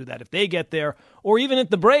be able to do that if they get there, or even at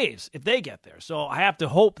the Braves if they get there. So I have to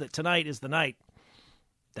hope that tonight is the night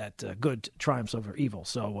that good triumphs over evil.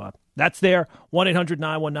 So that's there.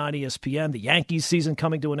 1-800-919-ESPN. The Yankees season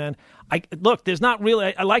coming to an end. Look, there's not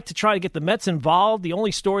really. I like to try to get the Mets involved. The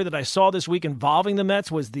only story that I saw this week involving the Mets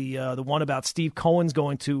was the one about Steve Cohen's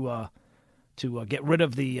going to get rid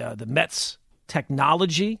of the Mets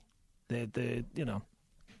technology. He's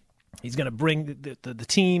going to bring the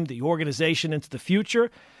team, the organization into the future.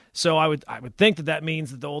 So I would think that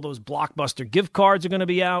means that all those Blockbuster gift cards are going to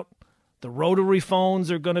be out. The rotary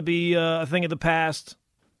phones are going to be a thing of the past.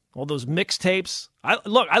 All those mixtapes. I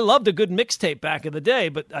loved a good mixtape back in the day,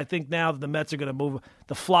 but I think now that the Mets are going to move,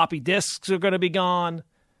 the floppy disks are going to be gone.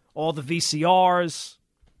 All the VCRs,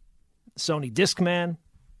 Sony Discman,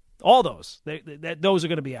 all those. Those are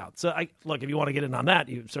going to be out. So, if you want to get in on that,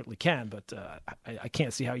 you certainly can, but I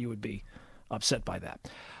can't see how you would be upset by that.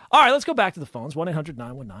 All right, let's go back to the phones.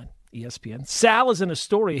 1-800-919-ESPN. Sal is in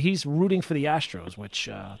Astoria. He's rooting for the Astros, which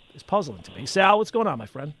is puzzling to me. Sal, what's going on, my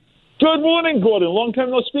friend? Good morning, Gordon. Long time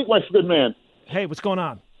no speak, my good man. Hey, what's going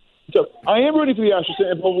on? So I am rooting for the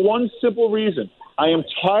Astros for one simple reason. I am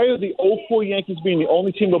tired of the 04 Yankees being the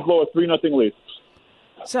only team to blow a 3-0 lead.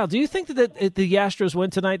 Sal, do you think that if the Astros win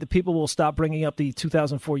tonight, the people will stop bringing up the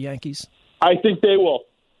 2004 Yankees? I think they will.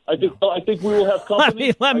 I think we will have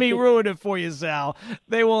company. Let me ruin it for you, Sal.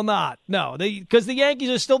 They will not. No, because the Yankees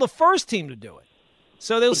are still the first team to do it.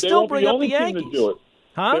 So they'll still bring up the Yankees. To do it.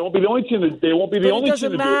 Huh? They won't be the only team. They won't be the only team to do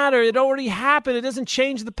it. It doesn't matter. It already happened. It doesn't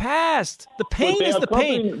change the past. The pain is the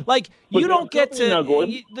pain. Like, you don't get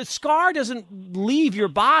to – the scar doesn't leave your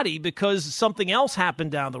body because something else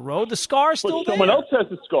happened down the road. The scar is still there. Someone else has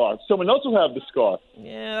the scar. Someone else will have the scar.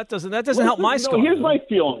 Yeah, that doesn't help my scar. Here's my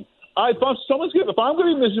feeling. If I'm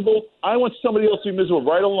going to be miserable, I want somebody else to be miserable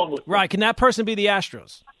right along with me. Right. Can that person be the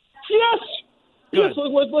Astros? Yes. Good. Yes.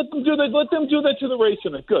 Let them do that. Let them do that to the Rays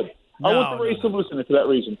in it. Good. I want the Rays to loosen it for that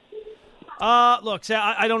reason. Look,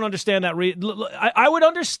 I don't understand that. I would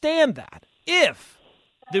understand that if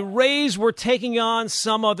the Rays were taking on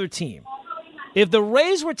some other team. If the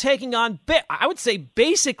Rays were taking on, I would say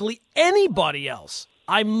basically anybody else,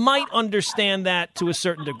 I might understand that to a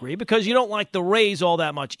certain degree because you don't like the Rays all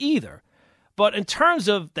that much either. But in terms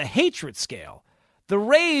of the hatred scale, the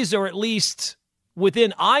Rays are at least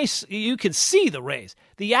within ice. You can see the Rays.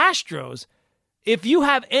 The Astros, if you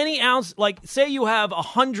have any ounce, like say you have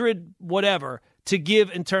 100 whatever to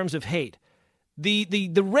give in terms of hate,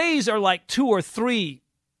 the Rays are like 2 or 3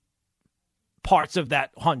 parts of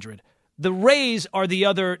that 100. The Rays are the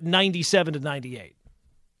other 97 to 98.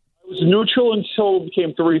 I was neutral until it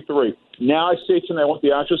became 3-3. Now I say tonight I want the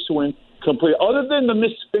Astros to win completely. Other than the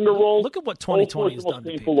missed finger roll, look at what 2020 has done to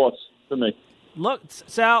painful loss for me. Look,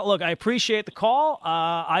 Sal. Look, I appreciate the call.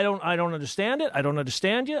 I don't understand it. I don't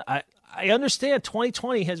understand you. I understand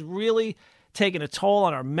 2020 has really taken a toll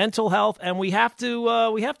on our mental health, and we have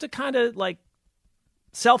to kind of like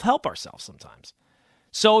self-help ourselves sometimes.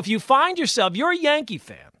 So if you find yourself, you're a Yankee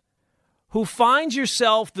fan who finds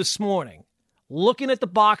yourself this morning looking at the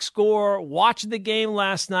box score, watching the game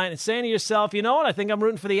last night, and saying to yourself, you know what, I think I'm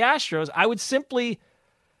rooting for the Astros, I would simply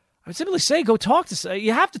say, go talk to.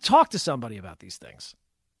 You have to talk to somebody about these things.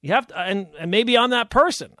 You have to, and maybe I'm that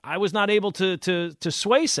person. I was not able to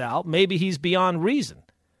sway Sal. Maybe he's beyond reason.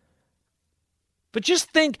 But just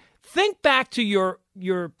think back to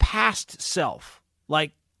your past self,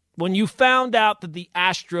 like when you found out that the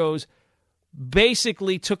Astros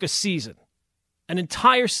basically took a season, an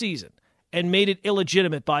entire season, and made it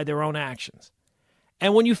illegitimate by their own actions.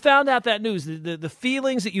 And when you found out that news, the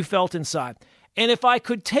feelings that you felt inside, and if I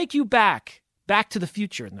could take you back to the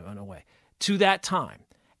future in a way, to that time,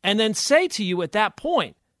 and then say to you at that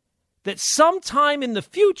point that sometime in the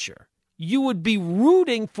future you would be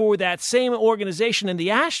rooting for that same organization in the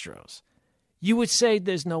Astros, you would say,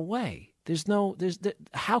 there's no way.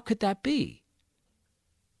 How could that be?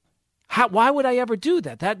 Why would I ever do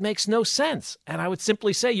that? That makes no sense. And I would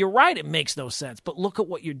simply say, you're right, it makes no sense, but look at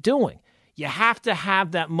what you're doing. You have to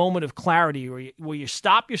have that moment of clarity where you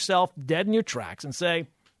stop yourself dead in your tracks and say,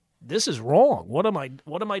 this is wrong. What am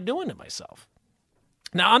I doing to myself?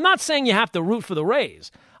 Now, I'm not saying you have to root for the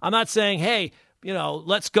Rays. I'm not saying, hey,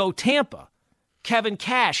 let's go Tampa. Kevin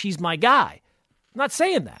Cash, he's my guy. I'm not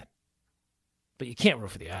saying that. But you can't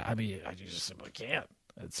root for I just simply can't.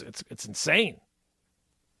 It's insane.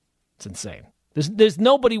 It's insane. There's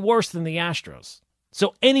nobody worse than the Astros.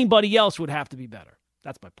 So anybody else would have to be better.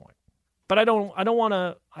 That's my point. but I don't want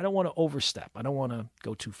to overstep. I don't want to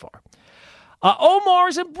go too far.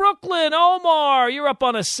 Omar's in Brooklyn. Omar, you're up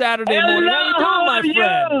on a Saturday morning. How you doing,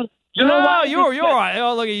 my friend? You know what? You're all right.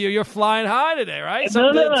 Oh, look at you. You're flying high today, right?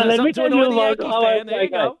 No. Let me tell you about how I There you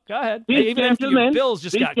go. Go ahead. These Even after your Bills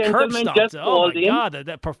just got curb stomped. Oh, my God.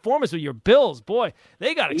 That performance with your Bills, boy,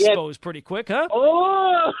 they got exposed pretty quick, huh?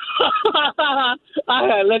 Oh!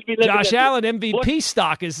 let me Josh Allen, MVP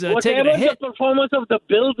stock is taking a hit. Whatever the performance of the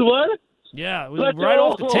Bills were. Yeah, it was right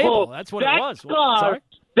off the table. That's what it was. Sorry?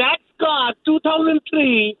 That scar,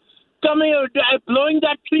 2003, coming blowing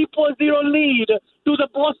that 3-0 lead to the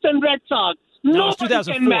Boston Red Sox. No, it was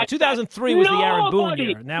 2004. 2003 was the Aaron Boone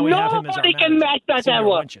year. Now we have him as our Nobody can match that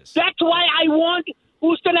ever. That's why I want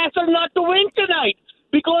Houston Astros not to win tonight.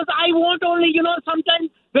 Because I want only, sometimes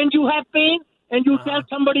when you have pain and you tell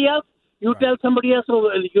somebody else,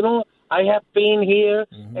 I have pain here,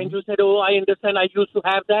 and you said, I understand, I used to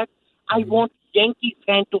have that. I want Yankees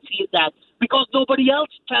fans to feel that because nobody else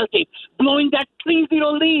felt it. Blowing that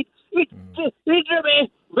 3-0 lead,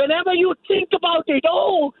 whenever you think about it,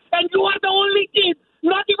 and you are the only team.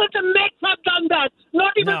 Not even the Mets have done that.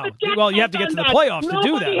 Not even the Jets. Well, you have to get to the playoffs to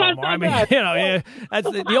do that, Omar. I mean, that's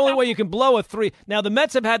the only way you can blow a 3. Now, the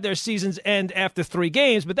Mets have had their seasons end after 3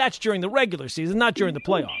 games, but that's during the regular season, not during the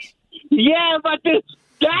playoffs. Yeah, but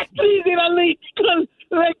that 3-0 lead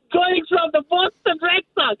going from the Boston Red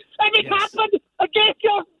Sox, and it happened against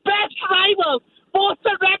your best rivals,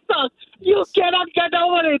 Boston Red Sox. You cannot get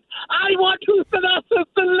over it. I want Houston Astros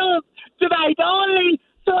to lose tonight only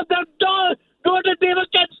so the Gordon Davis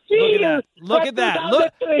can see you. Look at that.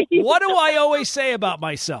 Look, what do I always say about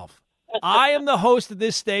myself? I am the host of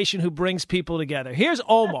this station who brings people together. Here's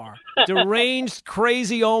Omar, deranged,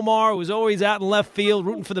 crazy Omar, who's always out in left field,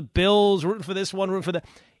 rooting for the Bills, rooting for this one, rooting for that.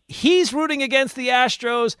 He's rooting against the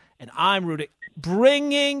Astros, and I'm rooting,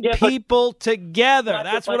 bringing people together.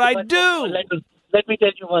 That's what I do. Let me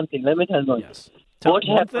tell you one thing. Yes. What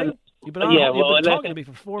happened? You've been talking to me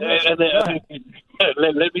for 4 minutes.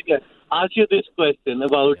 Let me ask you this question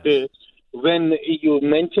about when you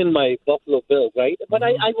mentioned my Buffalo Bills, right? But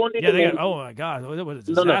I wanted to know. Oh, my God. What a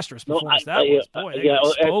disastrous performance that was. Boy, they got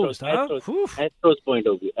exposed, Astros point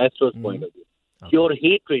of view. Okay. Your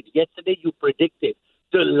hatred. Yesterday you predicted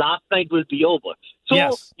the last night will be over.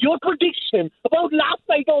 So your prediction about last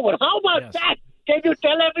night over, how about that? Can you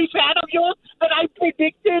tell every fan of yours that I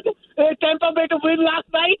predicted Tampa Bay to win last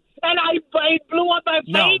night and I blew up my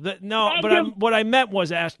face? But what I meant was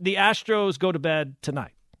the Astros go to bed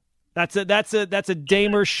tonight. That's a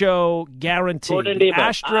Damer show guarantee. The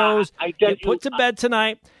Astros get put to bed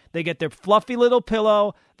tonight. They get their fluffy little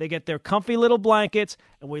pillow. They get their comfy little blankets,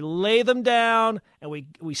 and we lay them down, and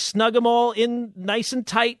we snug them all in nice and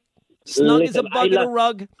tight, snug as a bug in a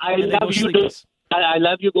rug, and they go sleepless. I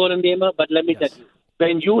love you, Gordon Damer, but let me tell you,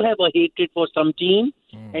 when you have a hatred for some team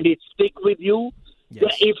and it stick with you,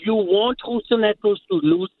 if you want Houston Astros to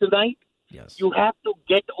lose tonight, you have to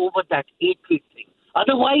get over that hatred thing.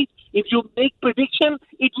 Otherwise, if you make prediction,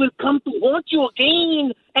 it will come to haunt you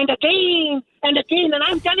again and again and again, and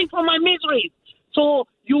I'm telling from my misery. So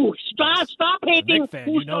you stop hating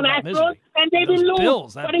Houston Astros, and they will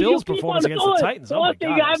lose. That Bills performance against the Titans, oh my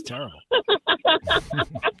God, that's terrible.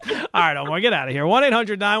 All right, Omar, get out of here.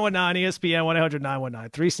 1-800-919-ESPN,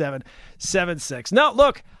 1-800-919-3776. No,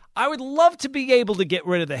 look, I would love to be able to get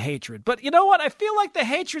rid of the hatred, but you know what? I feel like the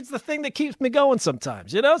hatred's the thing that keeps me going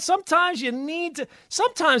sometimes. Sometimes you need to.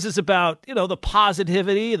 Sometimes it's about the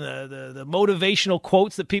positivity and the motivational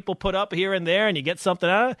quotes that people put up here and there, and you get something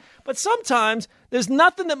out of it. But sometimes there's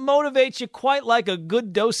nothing that motivates you quite like a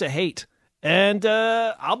good dose of hate. And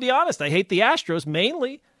I'll be honest, I hate the Astros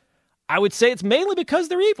mainly. I would say it's mainly because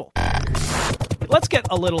they're evil. Let's get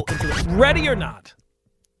a little into it. Ready or not?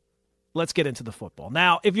 Let's get into the football.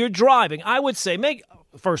 Now, if you're driving, I would say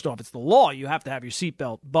first off, it's the law. You have to have your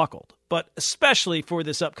seatbelt buckled, but especially for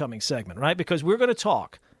this upcoming segment, right? Because we're going to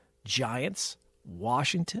talk Giants,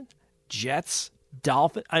 Washington, Jets,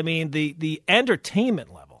 Dolphins. I mean, the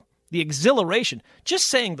entertainment level, the exhilaration, just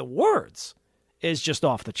saying the words is just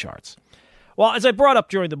off the charts. Well, as I brought up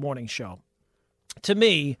during the morning show, to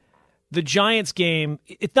me, the Giants game,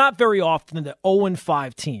 it's not very often that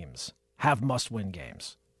 0-5 teams have must-win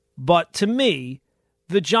games. But to me,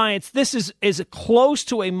 the Giants, this is as close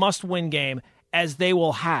to a must-win game as they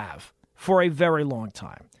will have for a very long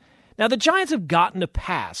time. Now, the Giants have gotten a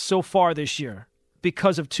pass so far this year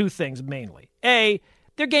because of two things mainly. A,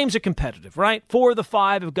 their games are competitive, right? 4 of the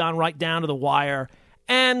 5 have gone right down to the wire.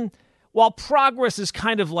 And while progress is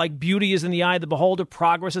kind of like beauty is in the eye of the beholder,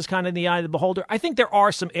 progress is kind of in the eye of the beholder, I think there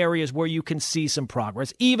are some areas where you can see some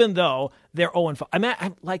progress, even though they're 0-5. I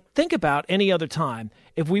mean, think about any other time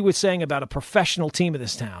if we were saying about a professional team of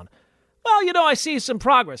this town, well, I see some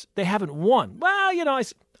progress. They haven't won. Well,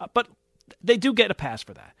 but they do get a pass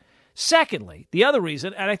for that. Secondly, the other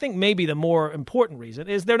reason, and I think maybe the more important reason,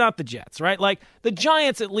 is they're not the Jets, right? Like, the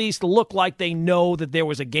Giants at least look like they know that there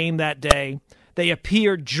was a game that day. They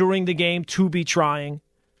appeared during the game to be trying.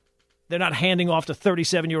 They're not handing off to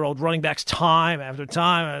 37-year-old running backs time after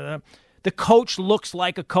time. The coach looks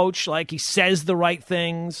like a coach, like he says the right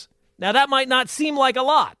things. Now, that might not seem like a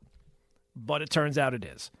lot, but it turns out it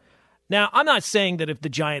is. Now, I'm not saying that if the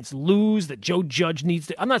Giants lose, that Joe Judge needs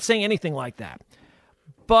to. I'm not saying anything like that.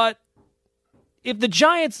 But if the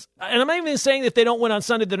Giants, and I'm not even saying that if they don't win on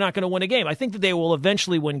Sunday, they're not going to win a game. I think that they will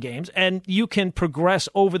eventually win games, and you can progress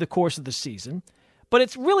over the course of the season. But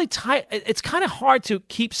it's really tight. It's kind of hard to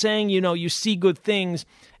keep saying, you see good things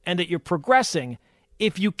and that you're progressing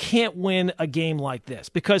if you can't win a game like this.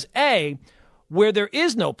 Because, A, where there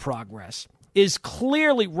is no progress is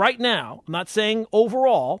clearly right now, I'm not saying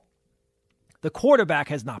overall, the quarterback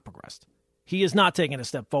has not progressed. He is not taking a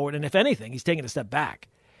step forward, and if anything, he's taking a step back.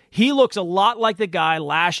 He looks a lot like the guy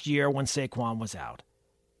last year when Saquon was out.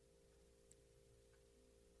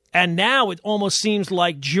 And now it almost seems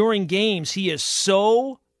like during games he is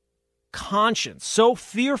so conscious, so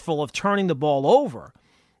fearful of turning the ball over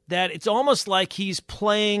that it's almost like he's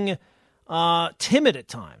playing timid at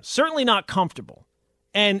times, certainly not comfortable.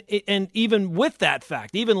 And even with that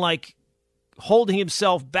fact, even like holding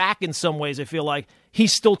himself back in some ways, I feel like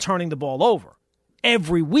he's still turning the ball over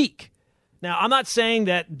every week. Now, I'm not saying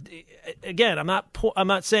that, again, I'm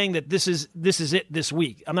not saying that this is it this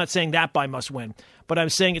week. I'm not saying that by must win, but I'm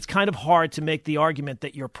saying it's kind of hard to make the argument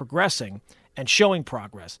that you're progressing and showing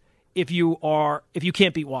progress if you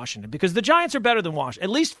can't beat Washington, because the Giants are better than Washington,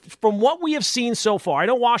 at least from what we have seen so far. I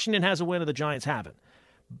know Washington has a win and the Giants haven't.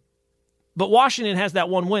 But Washington has that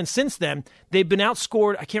one win. Since then, they've been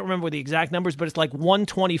outscored. I can't remember the exact numbers, but it's like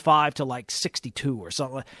 125 to like 62 or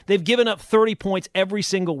something. They've given up 30 points every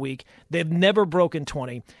single week. They've never broken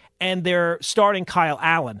 20. And they're starting Kyle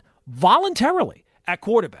Allen voluntarily at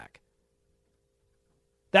quarterback.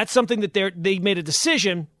 That's something that they made a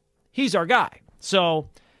decision. He's our guy. So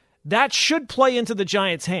that should play into the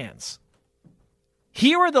Giants' hands.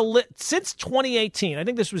 Here are since 2018, I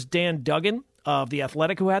think this was Dan Duggan of The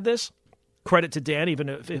Athletic who had this. Credit to Dan, even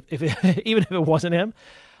if it wasn't him.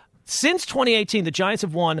 Since 2018, the Giants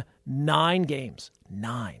have won 9 games.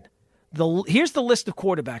 9. Here's the list of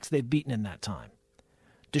quarterbacks they've beaten in that time.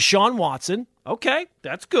 Deshaun Watson. Okay,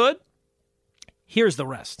 that's good. Here's the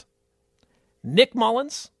rest. Nick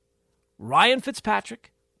Mullins, Ryan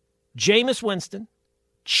Fitzpatrick, Jameis Winston,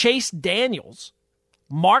 Chase Daniels,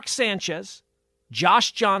 Mark Sanchez,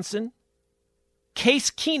 Josh Johnson, Case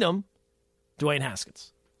Keenum, Dwayne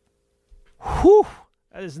Haskins. Whew,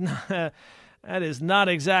 that is not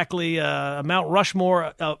exactly a Mount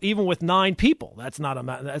Rushmore, even with 9 people. That's not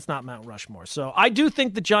Mount Rushmore. So I do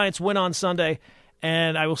think the Giants win on Sunday,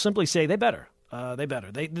 and I will simply say they better.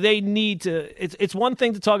 They need to. It's one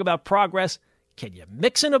thing to talk about progress. Can you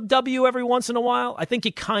mix in a W every once in a while? I think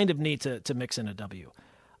you kind of need to mix in a W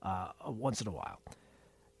once in a while.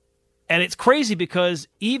 And it's crazy because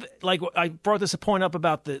even like I brought this point up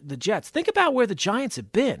about the Jets. Think about where the Giants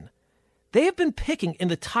have been. They have been picking in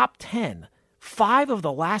the top 10 5 of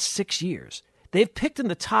the last 6 years. They've picked in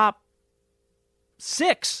the top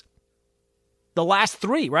 6 the last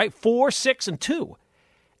 3, right? 4, 6, and 2.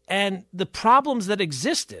 And the problems that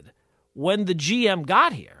existed when the GM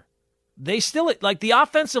got here, they still, like the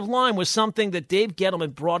offensive line was something that Dave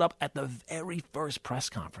Gettleman brought up at the very first press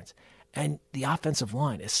conference. And the offensive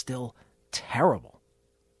line is still terrible.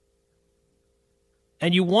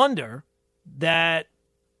 And you wonder that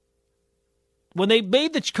when they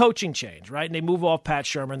made the coaching change, right, and they move off Pat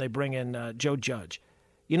Shermer and they bring in Joe Judge,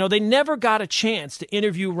 they never got a chance to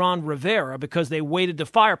interview Ron Rivera because they waited to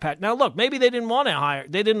fire Pat. Now, look, maybe they didn't want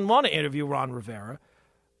to interview Ron Rivera,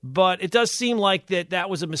 but it does seem like that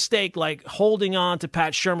was a mistake, like holding on to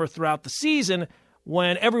Pat Shermer throughout the season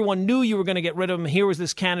when everyone knew you were going to get rid of him. Here was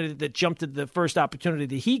this candidate that jumped at the first opportunity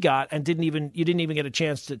that he got and you didn't even get a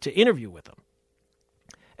chance to interview with him.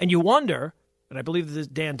 And you wonder, and I believe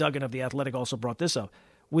that Dan Duggan of The Athletic also brought this up,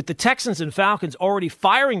 with the Texans and Falcons already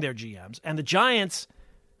firing their GMs and the Giants,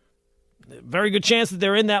 very good chance that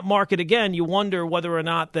they're in that market again, you wonder whether or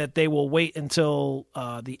not that they will wait until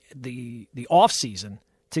the offseason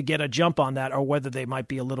to get a jump on that or whether they might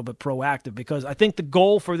be a little bit proactive, because I think the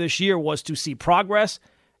goal for this year was to see progress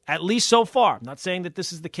at least so far. I'm not saying that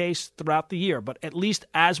this is the case throughout the year, but at least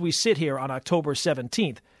as we sit here on October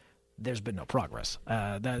 17th, there's been no progress.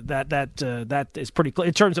 That is pretty clear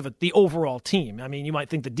in terms of the overall team. I mean, you might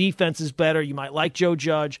think the defense is better. You might like Joe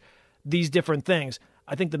Judge, these different things.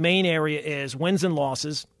 I think the main area is wins and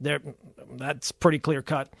losses. That's pretty clear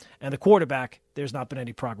cut. And the quarterback, there's not been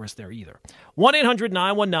any progress there either.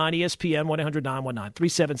 1-800-919-ESPN,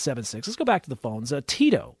 1-800-919-3776. Let's go back to the phones.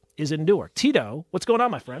 Tito is in Newark. Tito, what's going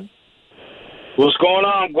on, my friend? What's going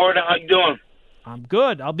on, Gordon? How you doing? I'm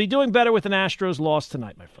good. I'll be doing better with an Astros loss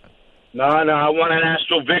tonight, my friend. No, I want an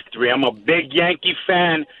Astro victory. I'm a big Yankee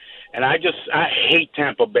fan, and I hate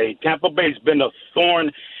Tampa Bay. Tampa Bay's been a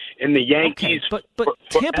thorn in the Yankees. Okay, but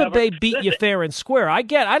Tampa Bay beat you fair and square. I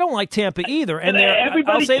don't like Tampa either. And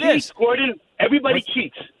everybody I'll say cheats, this, Gordon. Everybody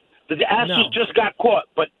cheats. The Astros just got caught,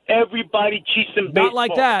 but everybody cheats in baseball. Not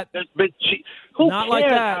like that. Who not cares like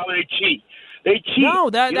that. how they cheat? They cheat. No,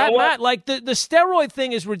 Matt, like the steroid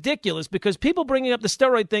thing is ridiculous because people bringing up the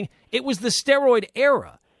steroid thing, it was the steroid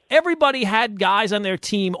era. Everybody had guys on their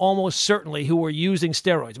team almost certainly who were using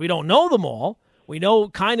steroids. We don't know them all. We know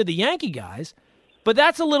kind of the Yankee guys. But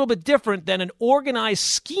that's a little bit different than an organized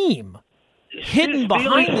scheme hidden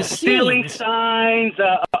behind the scenes. Stealing signs,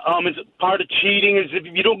 is part of cheating. Is if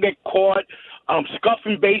you don't get caught,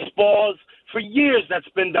 scuffing baseballs. For years, that's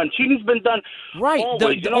been done. Cheating's been done. Right.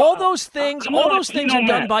 All those things are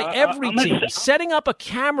done by every team. Setting up a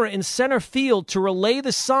camera in center field to relay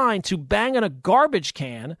the sign to bang on a garbage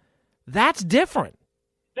can, that's different.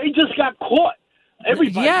 They just got caught.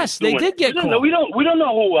 Everybody. Yes, they did get caught. We don't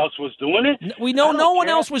know who else was doing it. We know no one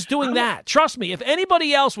else was doing that. Trust me, if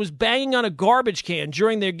anybody else was banging on a garbage can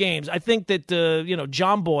during their games, I think that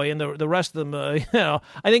John Boy and the rest of them, I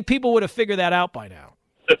think people would have figured that out by now.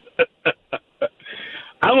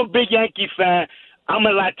 I'm a big Yankee fan. I'm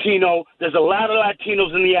a Latino. There's a lot of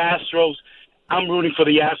Latinos in the Astros. I'm rooting for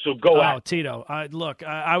the Astros. Go out. Tito, look,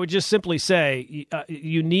 I would just simply say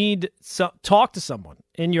you need talk to someone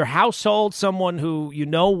in your household, someone who you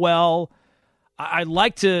know well. I'd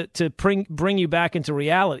like to bring you back into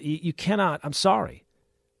reality. You cannot. I'm sorry.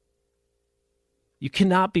 You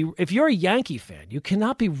cannot be. If you're a Yankee fan, you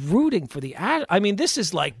cannot be rooting for the Astros. I mean, this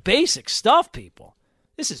is like basic stuff, people.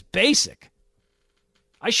 This is basic.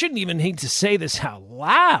 I shouldn't even need to say this out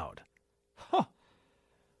loud.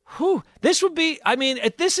 This would be, I mean,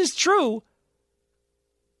 if this is true,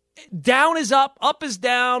 down is up is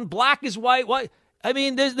down, black is white. I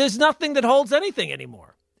mean, there's nothing that holds anything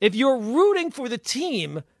anymore. If you're rooting for the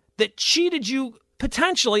team that cheated you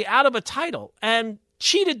potentially out of a title and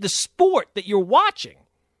cheated the sport that you're watching,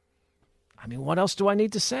 I mean, what else do I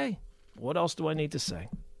need to say? What else do I need to say?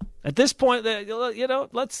 At this point,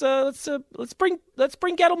 let's bring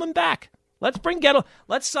Gettleman back.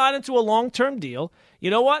 Let's sign into a long-term deal.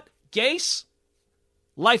 You know what? Gase,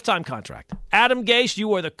 lifetime contract. Adam Gase,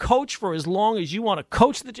 you are the coach for as long as you want to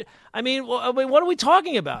coach the. I mean, what are we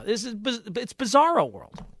talking about? It's bizarro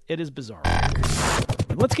world. It is bizarre.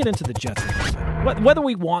 Let's get into the Jets. Whether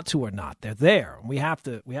we want to or not, they're there. We have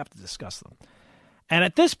to discuss them. And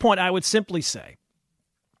at this point, I would simply say,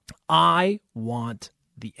 I want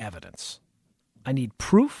the evidence. I need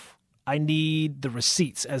proof. I need the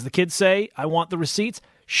receipts. As the kids say, I want the receipts.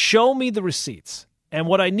 Show me the receipts. And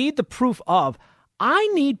what I need the proof of, I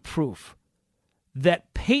need proof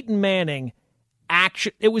that Peyton Manning,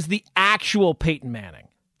 it was the actual Peyton Manning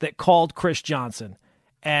that called Chris Johnson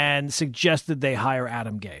and suggested they hire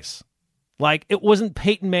Adam Gase. Like, it wasn't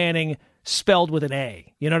Peyton Manning spelled with an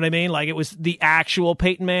A. You know what I mean? Like, it was the actual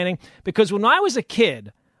Peyton Manning. Because when I was a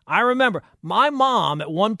kid, I remember my mom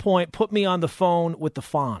at one point put me on the phone with the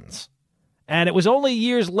Fonz. And it was only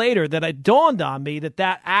years later that it dawned on me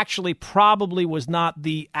that actually probably was not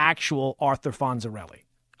the actual Arthur Fonzarelli.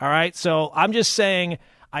 All right? So I'm just saying,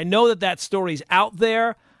 I know that story's out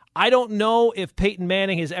there. I don't know if Peyton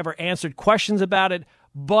Manning has ever answered questions about it.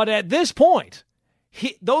 But at this point,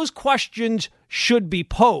 those questions should be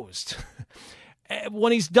posed.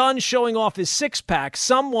 When he's done showing off his six-pack,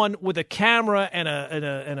 someone with a camera and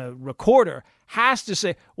a recorder has to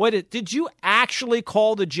say, wait, did you actually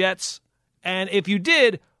call the Jets? And if you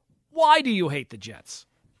did, why do you hate the Jets?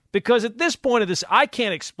 Because at this point of this, I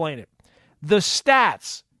can't explain it. The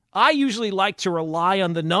stats, I usually like to rely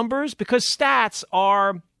on the numbers because stats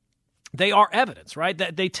are evidence, right?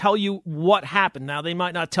 That they tell you what happened. Now, they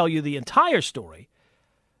might not tell you the entire story,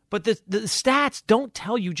 but the stats don't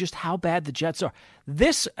tell you just how bad the Jets are.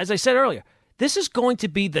 This, as I said earlier, this is going to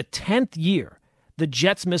be the 10th year the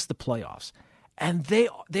Jets missed the playoffs, and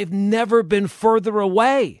they've never been further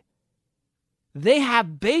away. They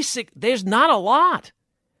have there's not a lot.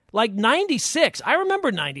 Like 96, I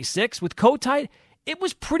remember 96 with Kotite. It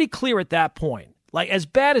was pretty clear at that point. Like, as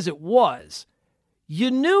bad as it was,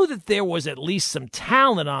 you knew that there was at least some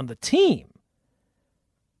talent on the team.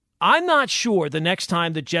 I'm not sure the next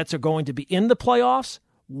time the Jets are going to be in the playoffs,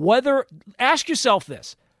 ask yourself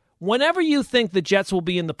this. Whenever you think the Jets will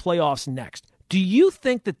be in the playoffs next, do you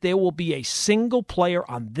think that there will be a single player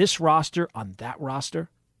on this roster, on that roster?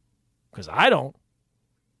 Because I don't.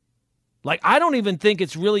 Like, I don't even think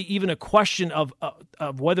it's really even a question of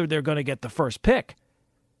whether they're going to get the first pick.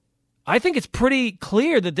 I think it's pretty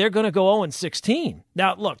clear that they're going to go 0-16.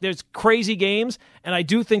 Now, look, there's crazy games, and I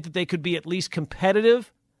do think that they could be at least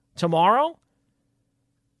competitive tomorrow.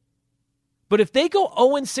 But if they go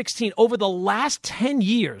 0-16 over the last 10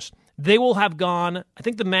 years, they will have gone, I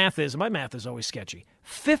think my math is always sketchy,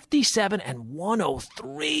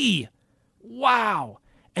 57-103. Wow.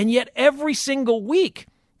 And yet every single week,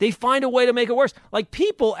 they find a way to make it worse. Like,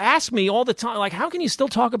 people ask me all the time, like, how can you still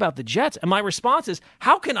talk about the Jets? And my response is,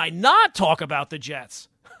 how can I not talk about the Jets?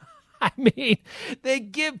 I mean,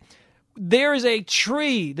 there is a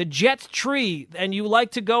tree, the Jets tree, and you like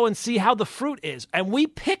to go and see how the fruit is. And we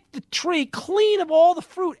pick the tree clean of all the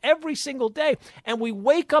fruit every single day. And we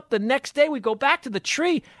wake up the next day, we go back to the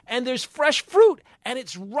tree, and there's fresh fruit, and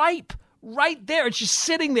it's ripe right there. It's just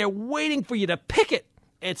sitting there waiting for you to pick it.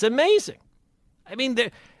 It's amazing. I mean,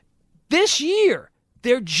 this year,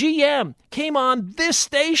 their GM came on this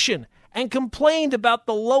station and complained about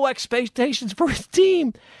the low expectations for his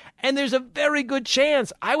team. And there's a very good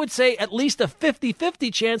chance, I would say at least a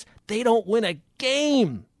 50-50 chance, they don't win a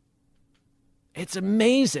game. It's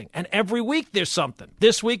amazing. And every week there's something.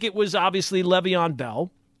 This week it was obviously Le'Veon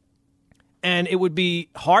Bell. And it would be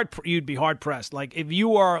you'd be hard pressed. Like, if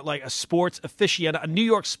you are like a New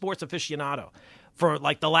York sports aficionado for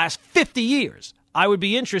like the last 50 years, I would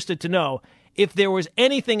be interested to know if there was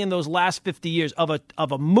anything in those last 50 years of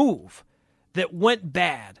a move that went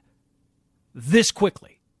bad this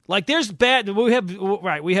quickly. Like, there's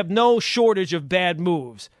we have no shortage of bad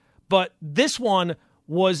moves, but this one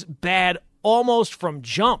was bad almost from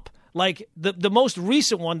jump. Like, the most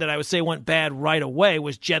recent one that I would say went bad right away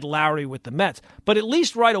was Jed Lowry with the Mets. But at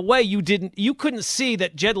least right away you couldn't see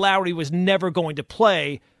that Jed Lowry was never going to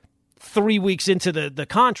play 3 weeks into the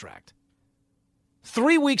contract.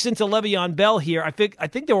 3 weeks into Le'Veon Bell here, I think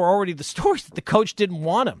there were already the stories that the coach didn't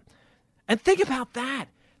want him. And think about that.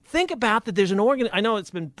 Think about that there's an I know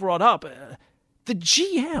it's been brought up. The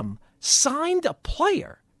GM signed a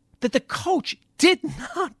player that the coach did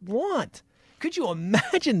not want. Could you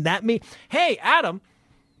imagine that? Hey, Adam,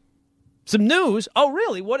 some news. Oh,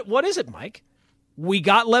 really? What is it, Mike? We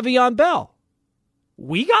got Le'Veon Bell.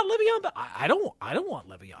 We got Le'Veon Bell? I don't want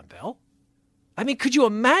Le'Veon Bell. I mean, could you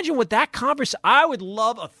imagine what that conversation? I would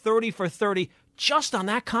love a 30 for 30 just on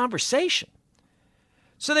that conversation.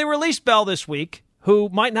 So they released Bell this week, who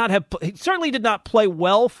might not have, he certainly did not play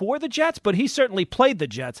well for the Jets, but he certainly played the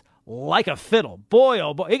Jets like a fiddle. Boy,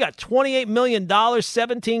 oh boy, he got $28 million,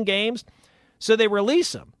 17 games. So they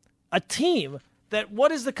release him. A team that,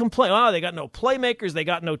 what is the complaint? Oh, they got no playmakers, they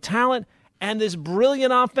got no talent, and this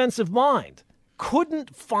brilliant offensive mind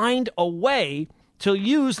couldn't find a way to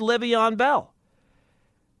use Le'Veon Bell.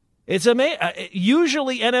 It's amazing.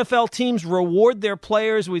 Usually NFL teams reward their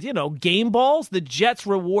players with, game balls. The Jets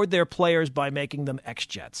reward their players by making them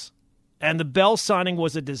ex-Jets. And the Bell signing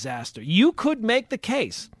was a disaster. You could make the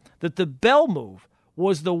case that the Bell move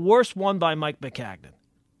was the worst one by Mike McCagnon.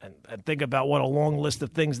 And think about what a long list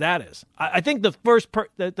of things that is. I think the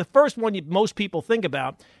first one most people think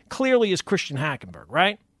about clearly is Christian Hackenberg,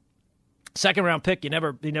 right? Second-round pick, he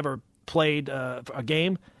never played a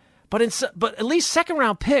game. But at least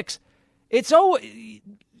second-round picks,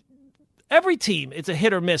 every team, it's a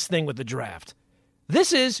hit-or-miss thing with the draft.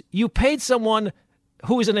 This is, you paid someone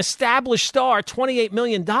who is an established star $28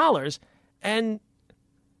 million, and,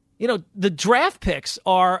 the draft picks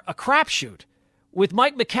are a crapshoot. With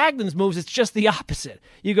Mike McCagnon's moves, it's just the opposite.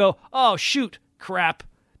 You go, oh, shoot, crap.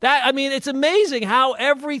 It's amazing how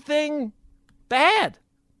everything bad.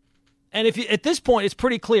 And at this point, it's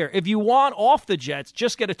pretty clear. If you want off the Jets,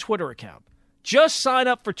 just get a Twitter account. Just sign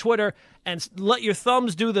up for Twitter and let your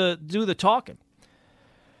thumbs do the talking.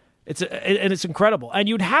 It's incredible. And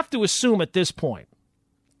you'd have to assume at this point,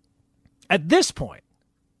 Le'Veon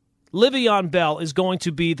Bell is going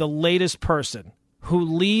to be the latest person who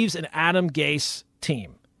leaves an Adam Gase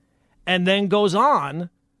team and then goes on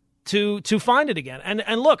to find it again.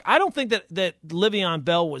 And look, I don't think that Le'Veon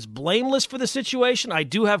Bell was blameless for the situation. I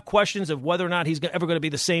do have questions of whether or not he's ever going to be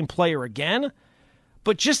the same player again.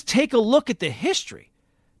 But just take a look at the history.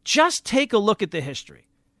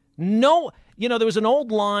 No, There was an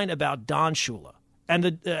old line about Don Shula, and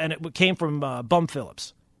it came from Bum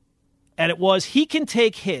Phillips. And it was, he can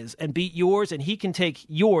take his and beat yours, and he can take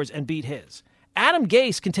yours and beat his. Adam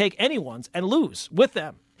Gase can take anyone's and lose with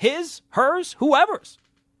them. His, hers, whoever's.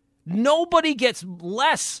 Nobody gets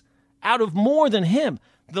less out of more than him.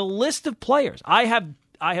 The list of players, I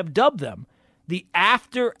have dubbed them the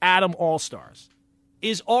After Adam All-Stars,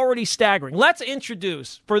 is already staggering. Let's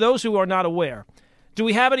introduce, for those who are not aware, do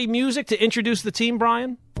we have any music to introduce the team,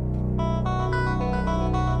 Brian?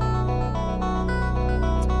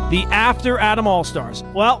 The After Adam All-Stars.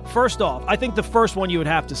 Well, first off, I think the first one you would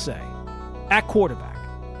have to say, at quarterback,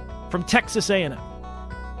 from Texas A&M,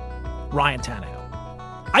 Ryan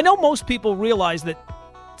Tannehill. I know most people realize that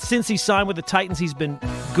since he signed with the Titans, he's been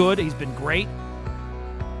good, he's been great.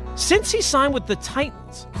 Since he signed with the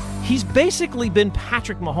Titans, he's basically been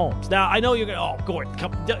Patrick Mahomes. Now, I know you're going, oh, Gordon,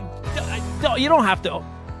 you don't have to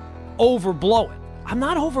overblow it. I'm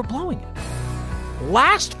not overblowing it.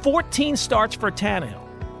 Last 14 starts for Tannehill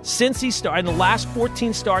since he started, and the last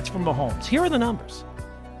 14 starts for Mahomes. Here are the numbers.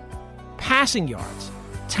 Passing yards,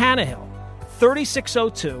 Tannehill,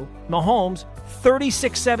 3602, Mahomes,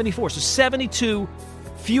 3674. So 72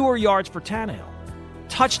 fewer yards for Tannehill.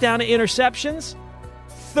 Touchdown to interceptions,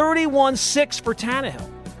 31-6 for Tannehill.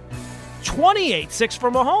 28-6 for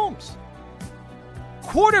Mahomes.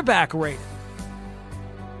 Quarterback rating.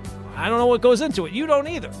 I don't know what goes into it. You don't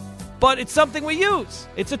either. But it's something we use.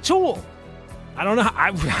 It's a tool. I don't know.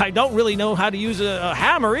 I don't really know how to use a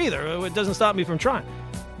hammer either. It doesn't stop me from trying.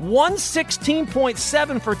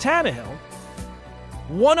 116.7 for Tannehill.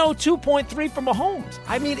 102.3 for Mahomes.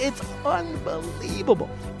 I mean, it's unbelievable.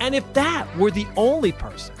 And if that were the only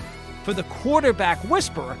person for the quarterback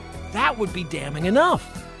whisperer, that would be damning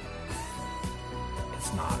enough.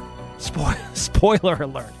 It's not. Spoiler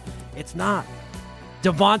alert. It's not.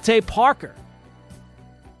 Devontae Parker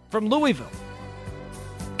from Louisville.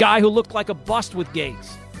 Guy who looked like a bust with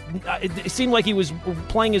Gates. It seemed like he was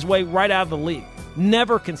playing his way right out of the league.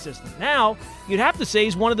 Never consistent. Now, you'd have to say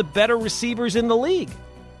he's one of the better receivers in the league.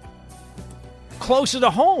 Closer to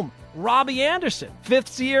home, Robbie Anderson,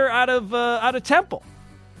 fifth year out of Temple.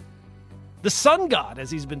 The Sun God, as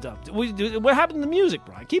he's been dubbed. What happened to the music,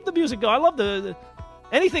 Brian? Keep the music going. I love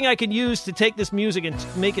anything I can use to take this music and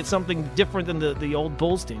make it something different than the old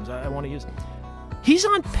Bulls teams. I want to use. He's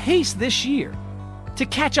on pace this year to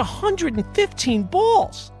catch 115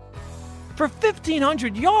 balls for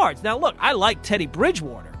 1,500 yards. Now, look, I like Teddy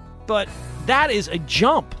Bridgewater, but that is a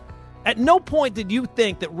jump. At no point did you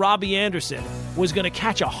think that Robbie Anderson was going to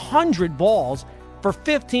catch 100 balls for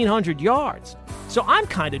 1,500 yards. So I'm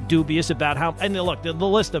kind of dubious about how, and look, the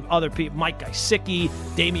list of other people, Mike Gesicki,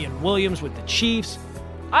 Damian Williams with the Chiefs,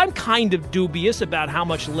 I'm kind of dubious about how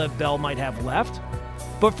much Lev Bell might have left.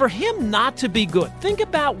 But for him not to be good, think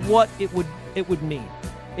about what it would mean.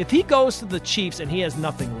 If he goes to the Chiefs and he has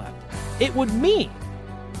nothing left, it would mean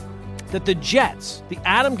that the Jets, the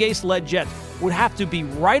Adam Gase-led Jets, would have to be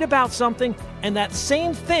right about something, and that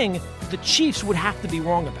same thing, the Chiefs would have to be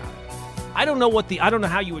wrong about it. I don't know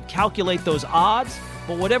how you would calculate those odds,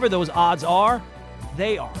 but whatever those odds are,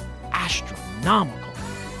 they are astronomical.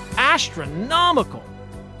 Astronomical.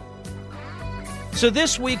 So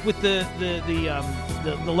this week with the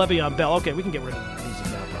Le'Veon Bell, okay, we can get rid of the music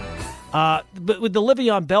now, Brian. But with the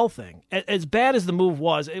Le'Veon Bell thing, as bad as the move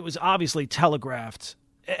was, it was obviously telegraphed.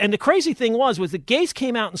 And the crazy thing was that Gase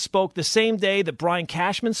came out and spoke the same day that Brian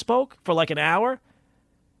Cashman spoke for like an hour.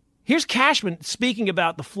 Here's Cashman speaking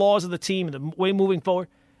about the flaws of the team and the way moving forward.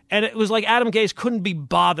 And it was like Adam Gase couldn't be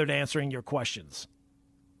bothered answering your questions.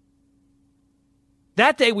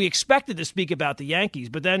 That day we expected to speak about the Yankees,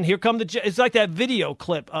 but then here come it's like that video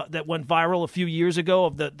clip that went viral a few years ago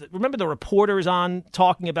of remember the reporters on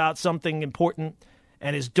talking about something important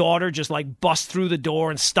and his daughter just like busts through the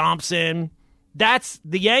door and stomps in. That's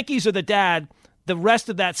the Yankees are the dad. The rest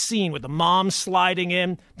of that scene with the mom sliding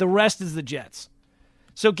in, the rest is the Jets.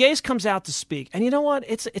 So Gase comes out to speak, and you know what?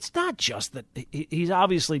 It's not just that he's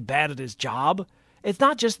obviously bad at his job. It's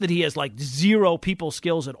not just that he has like zero people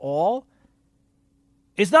skills at all.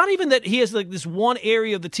 It's not even that he has like this one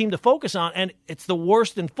area of the team to focus on, and it's the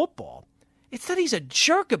worst in football. It's that he's a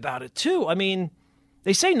jerk about it too. I mean,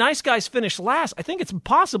 they say nice guys finish last. I think it's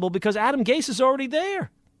impossible because Adam Gase is already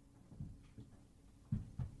there.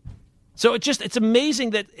 So it's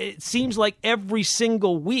amazing that it seems like every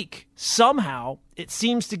single week, somehow, it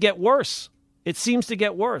seems to get worse. It seems to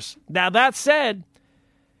get worse. Now, that said,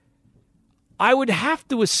 I would have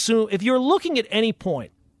to assume, if you're looking at any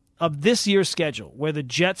point of this year's schedule where the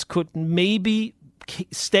Jets could maybe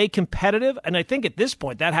stay competitive, and I think at this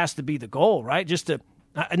point that has to be the goal, right? Just to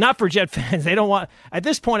Not for Jet fans. They don't want, at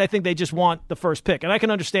this point, I think they just want the first pick. And I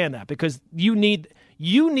can understand that because you need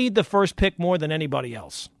the first pick more than anybody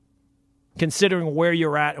else, considering where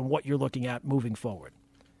you're at and what you're looking at moving forward.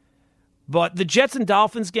 But the Jets and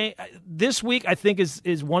Dolphins game this week, I think,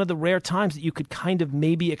 is one of the rare times that you could kind of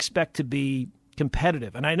maybe expect to be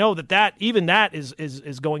competitive. And I know that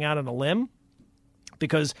is going out on a limb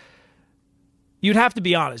because you'd have to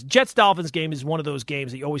be honest. Jets-Dolphins game is one of those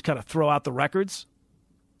games that you always kind of throw out the records.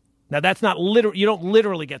 Now, that's not literal. You don't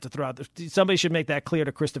literally get to throw out. Somebody should make that clear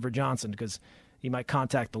to Christopher Johnson because he might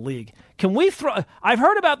contact the league. Can we throw? I've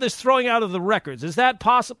heard about this throwing out of the records. Is that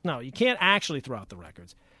possible? No, you can't actually throw out the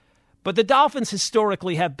records. But the Dolphins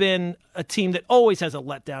historically have been a team that always has a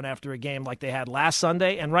letdown after a game like they had last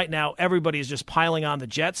Sunday. And right now, everybody is just piling on the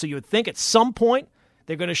Jets. So you would think at some point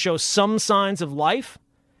they're going to show some signs of life.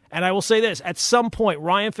 And I will say this, at some point,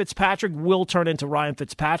 Ryan Fitzpatrick will turn into Ryan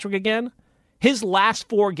Fitzpatrick again. His last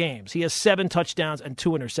 4 games, he has 7 touchdowns and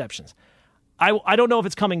 2 interceptions. I don't know if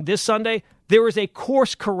it's coming this Sunday. There is a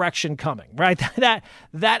course correction coming, right?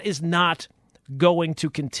 That is not going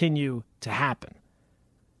to continue to happen.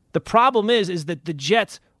 The problem is that the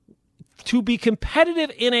Jets, to be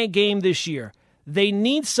competitive in a game this year, they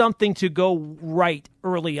need something to go right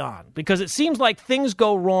early on because it seems like things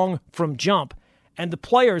go wrong from jump, and the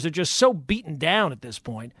players are just so beaten down at this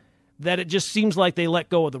point that it just seems like they let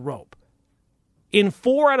go of the rope. In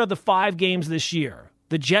 4 out of the 5 games this year,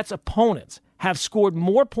 the Jets' opponents have scored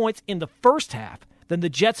more points in the first half than the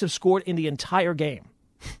Jets have scored in the entire game.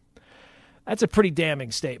 That's a pretty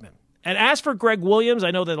damning statement. And as for Greg Williams,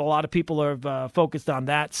 I know that a lot of people are focused on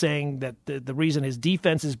that, saying that the reason his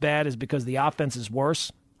defense is bad is because the offense is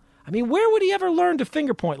worse. I mean, where would he ever learn to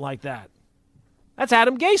finger point like that? That's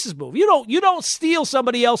Adam Gase's move. You don't steal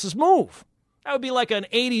somebody else's move. That would be like an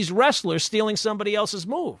 80s wrestler stealing somebody else's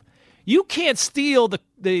move. You can't steal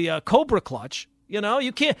the Cobra Clutch.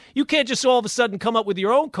 You can't just all of a sudden come up with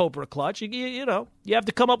your own Cobra Clutch. You have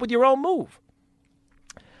to come up with your own move.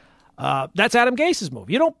 That's Adam Gase's move.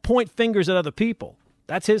 You don't point fingers at other people.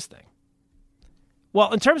 That's his thing.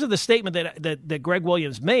 Well, in terms of the statement that Greg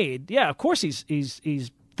Williams made, yeah, of course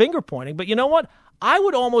he's finger pointing. But you know what? I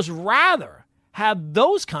would almost rather have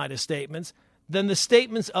those kind of statements than the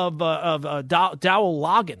statements of Dowell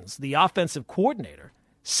Loggins, the offensive coordinator,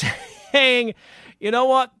 saying, you know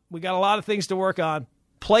what? We got a lot of things to work on.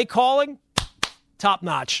 Play calling, top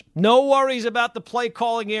notch. No worries about the play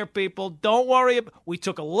calling here, people. Don't worry. We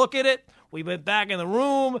took a look at it. We went back in the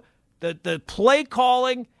room. The play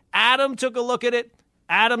calling, Adam took a look at it.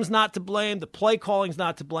 Adam's not to blame. The play calling's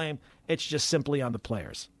not to blame. It's just simply on the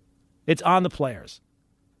players. It's on the players.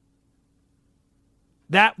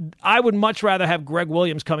 That I would much rather have Greg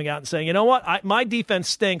Williams coming out and saying, you know what, my defense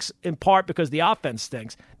stinks in part because the offense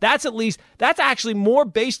stinks. That's actually more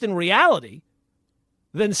based in reality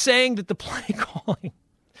than saying that the play calling.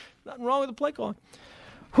 Nothing wrong with the play calling.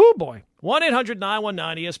 Whew, boy.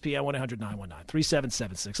 1-800-919-ESPN,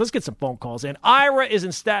 1-800-919-3776. Let's get some phone calls in. Ira is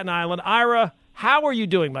in Staten Island. Ira, how are you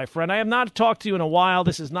doing, my friend? I have not talked to you in a while.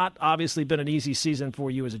 This has not obviously been an easy season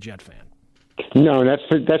for you as a Jet fan. No, that's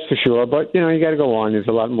for sure. But, you got to go on. There's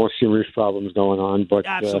a lot more serious problems going on. But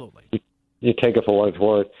absolutely. You take it for what it's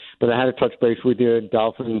worth. But I had to touch base with you,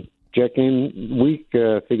 Dolphin Jet game week.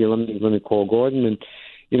 Figure let me call Gordon. And,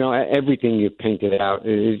 everything you painted out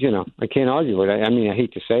is, I can't argue with it. I mean, I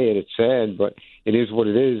hate to say it. It's sad, but it is what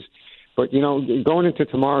it is. But, going into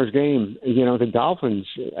tomorrow's game, the Dolphins,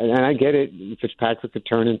 and I get it, Fitzpatrick could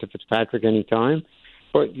turn into Fitzpatrick anytime.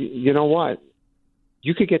 But you know what?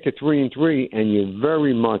 You could get to 3-3, and you're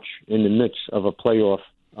very much in the midst of a playoff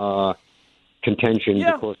contention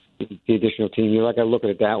because the additional team. You got to look at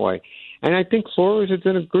it that way. And I think Flores has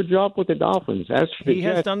done a good job with the Dolphins. He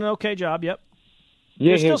has done an okay job, yep.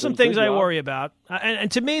 There's still some things I worry about. And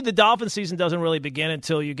to me, the Dolphins season doesn't really begin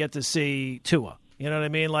until you get to see Tua. You know what I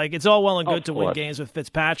mean? Like, it's all well and good to win games with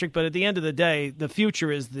Fitzpatrick, but at the end of the day, the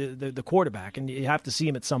future is the quarterback, and you have to see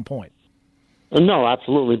him at some point. No,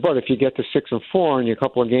 absolutely. But if you get to 6-4 and a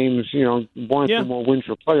couple of games, 1 or 2 more wins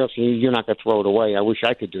for playoffs, you're not going to throw it away. I wish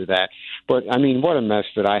I could do that. But, I mean, what a mess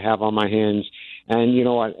that I have on my hands. And,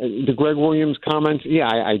 the Greg Williams comments,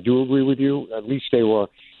 I do agree with you. At least they were,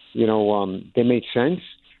 they made sense.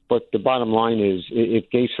 But the bottom line is, if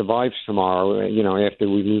Gase survives tomorrow, after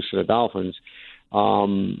we lose to the Dolphins,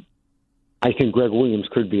 I think Greg Williams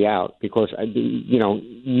could be out because,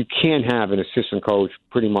 you can't have an assistant coach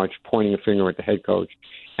pretty much pointing a finger at the head coach.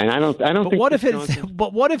 And I don't think. What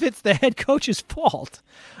if it's the head coach's fault?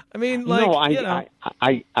 I mean,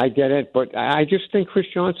 I get it, but I just think Chris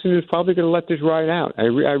Johnson is probably going to let this ride out. I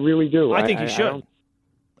really do. I think he should.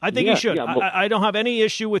 I think he should. I don't have any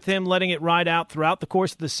issue with him letting it ride out throughout the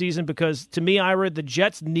course of the season because, to me, Ira, the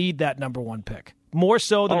Jets need that number one pick. More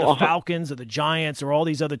so than the Falcons or the Giants or all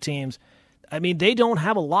these other teams. I mean, they don't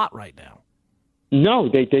have a lot right now. No,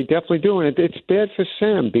 they definitely do, and it's bad for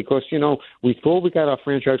Sam because, we thought we got our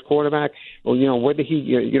franchise quarterback, or, whether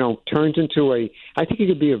he, turns into I think he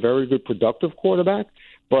could be a very good productive quarterback,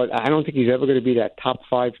 but I don't think he's ever going to be that top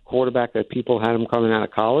 5 quarterback that people had him coming out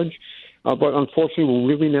of college. But unfortunately,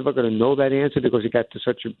 we're really never going to know that answer because he got to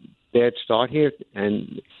such a bad start here,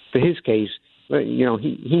 and for his case,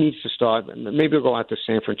 he needs to start. Maybe he'll go out to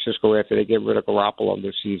San Francisco after they get rid of Garoppolo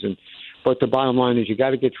this season. But the bottom line is you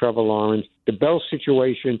got to get Trevor Lawrence. The Bell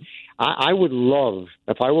situation, I would love,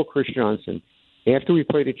 if I were Chris Johnson, after we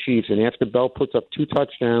play the Chiefs and after Bell puts up 2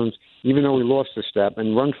 touchdowns, even though he lost a step,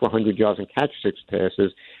 and runs for 100 yards and catch 6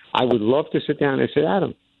 passes, I would love to sit down and say,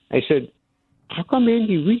 Adam, how come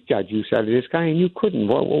Andy Reid got use out of this guy and you couldn't?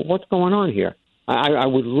 What's going on here? I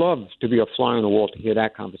would love to be a fly on the wall to hear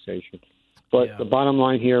that conversation. But the bottom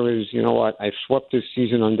line here is, you know what? I've swept this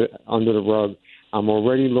season under the rug. I'm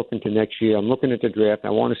already looking to next year. I'm looking at the draft. I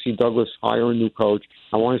want to see Douglas hire a new coach.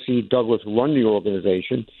 I want to see Douglas run the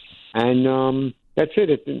organization. And that's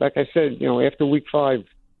it. Like I said, after week 5,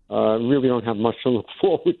 really don't have much to look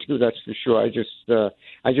forward to, that's for sure. I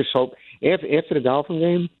just hope after the Dolphin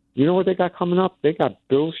game, you know what they got coming up? They got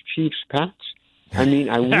Bills, Chiefs, Pats. I mean,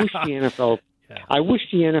 I wish the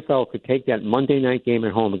NFL could take that Monday night game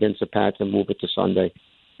at home against the Pats and move it to Sunday.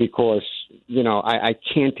 Because, I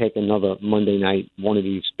can't take another Monday night, one of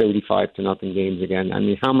these 35-0 games again. I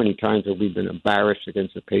mean, how many times have we been embarrassed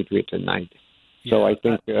against the Patriots at night? So I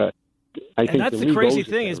think that's the crazy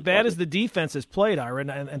thing. As bad as the defense has played, Ira,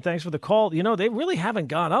 and thanks for the call, they really haven't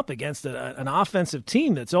gone up against an offensive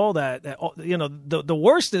team that's all that the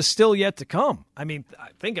worst is still yet to come. I mean,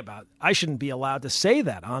 think about it. I shouldn't be allowed to say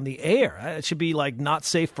that on the air. It should be like not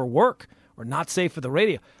safe for work or not safe for the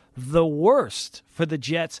radio. The worst for the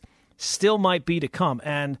Jets still might be to come.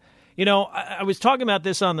 And, I was talking about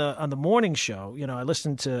this on the morning show. I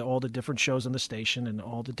listened to all the different shows on the station and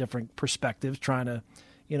all the different perspectives trying to,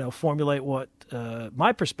 formulate what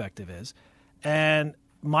my perspective is. And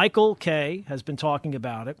Michael Kay has been talking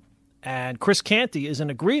about it. And Chris Canty is in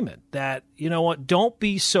agreement that, don't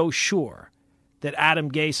be so sure that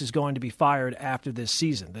Adam Gase is going to be fired after this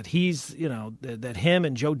season, that he's, that him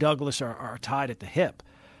and Joe Douglas are tied at the hip.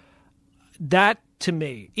 That, to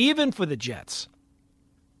me, even for the Jets,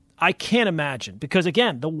 I can't imagine. Because,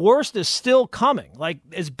 again, the worst is still coming. Like,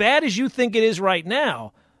 as bad as you think it is right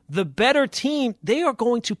now, the better team, they are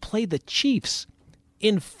going to play the Chiefs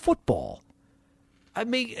in football. I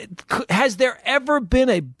mean, has there ever been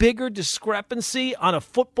a bigger discrepancy on a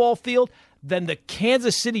football field than the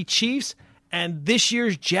Kansas City Chiefs and this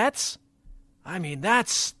year's Jets? I mean,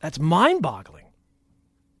 that's mind-boggling.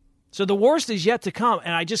 So the worst is yet to come,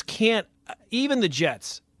 and I just can't. Even the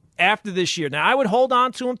Jets, after this year. Now, I would hold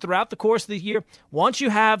on to them throughout the course of the year. Once you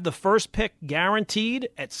have the first pick guaranteed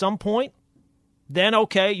at some point, then,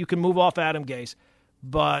 okay, you can move off Adam Gase.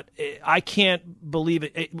 But I can't believe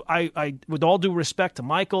it. I with all due respect to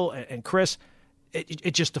Michael and Chris,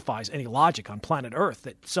 it just defies any logic on planet Earth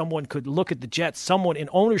that someone could look at the Jets, someone in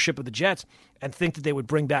ownership of the Jets, and think that they would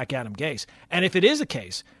bring back Adam Gase. And if it is a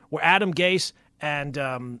case where Adam Gase and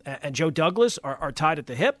Joe Douglas are tied at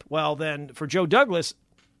the hip, well, then for Joe Douglas,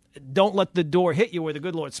 don't let the door hit you where the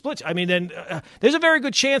good Lord splits. I mean, then there's a very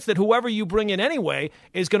good chance that whoever you bring in anyway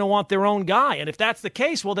is going to want their own guy. And if that's the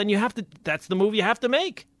case, well, then that's the move you have to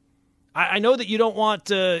make. I know that you don't want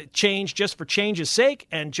to change just for change's sake.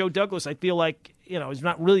 And Joe Douglas, I feel like, has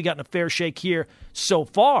not really gotten a fair shake here so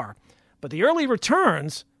far. But the early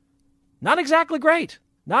returns, not exactly great.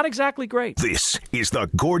 Not exactly great. This is the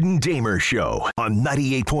Gordon Damer Show on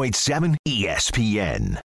 98.7 ESPN.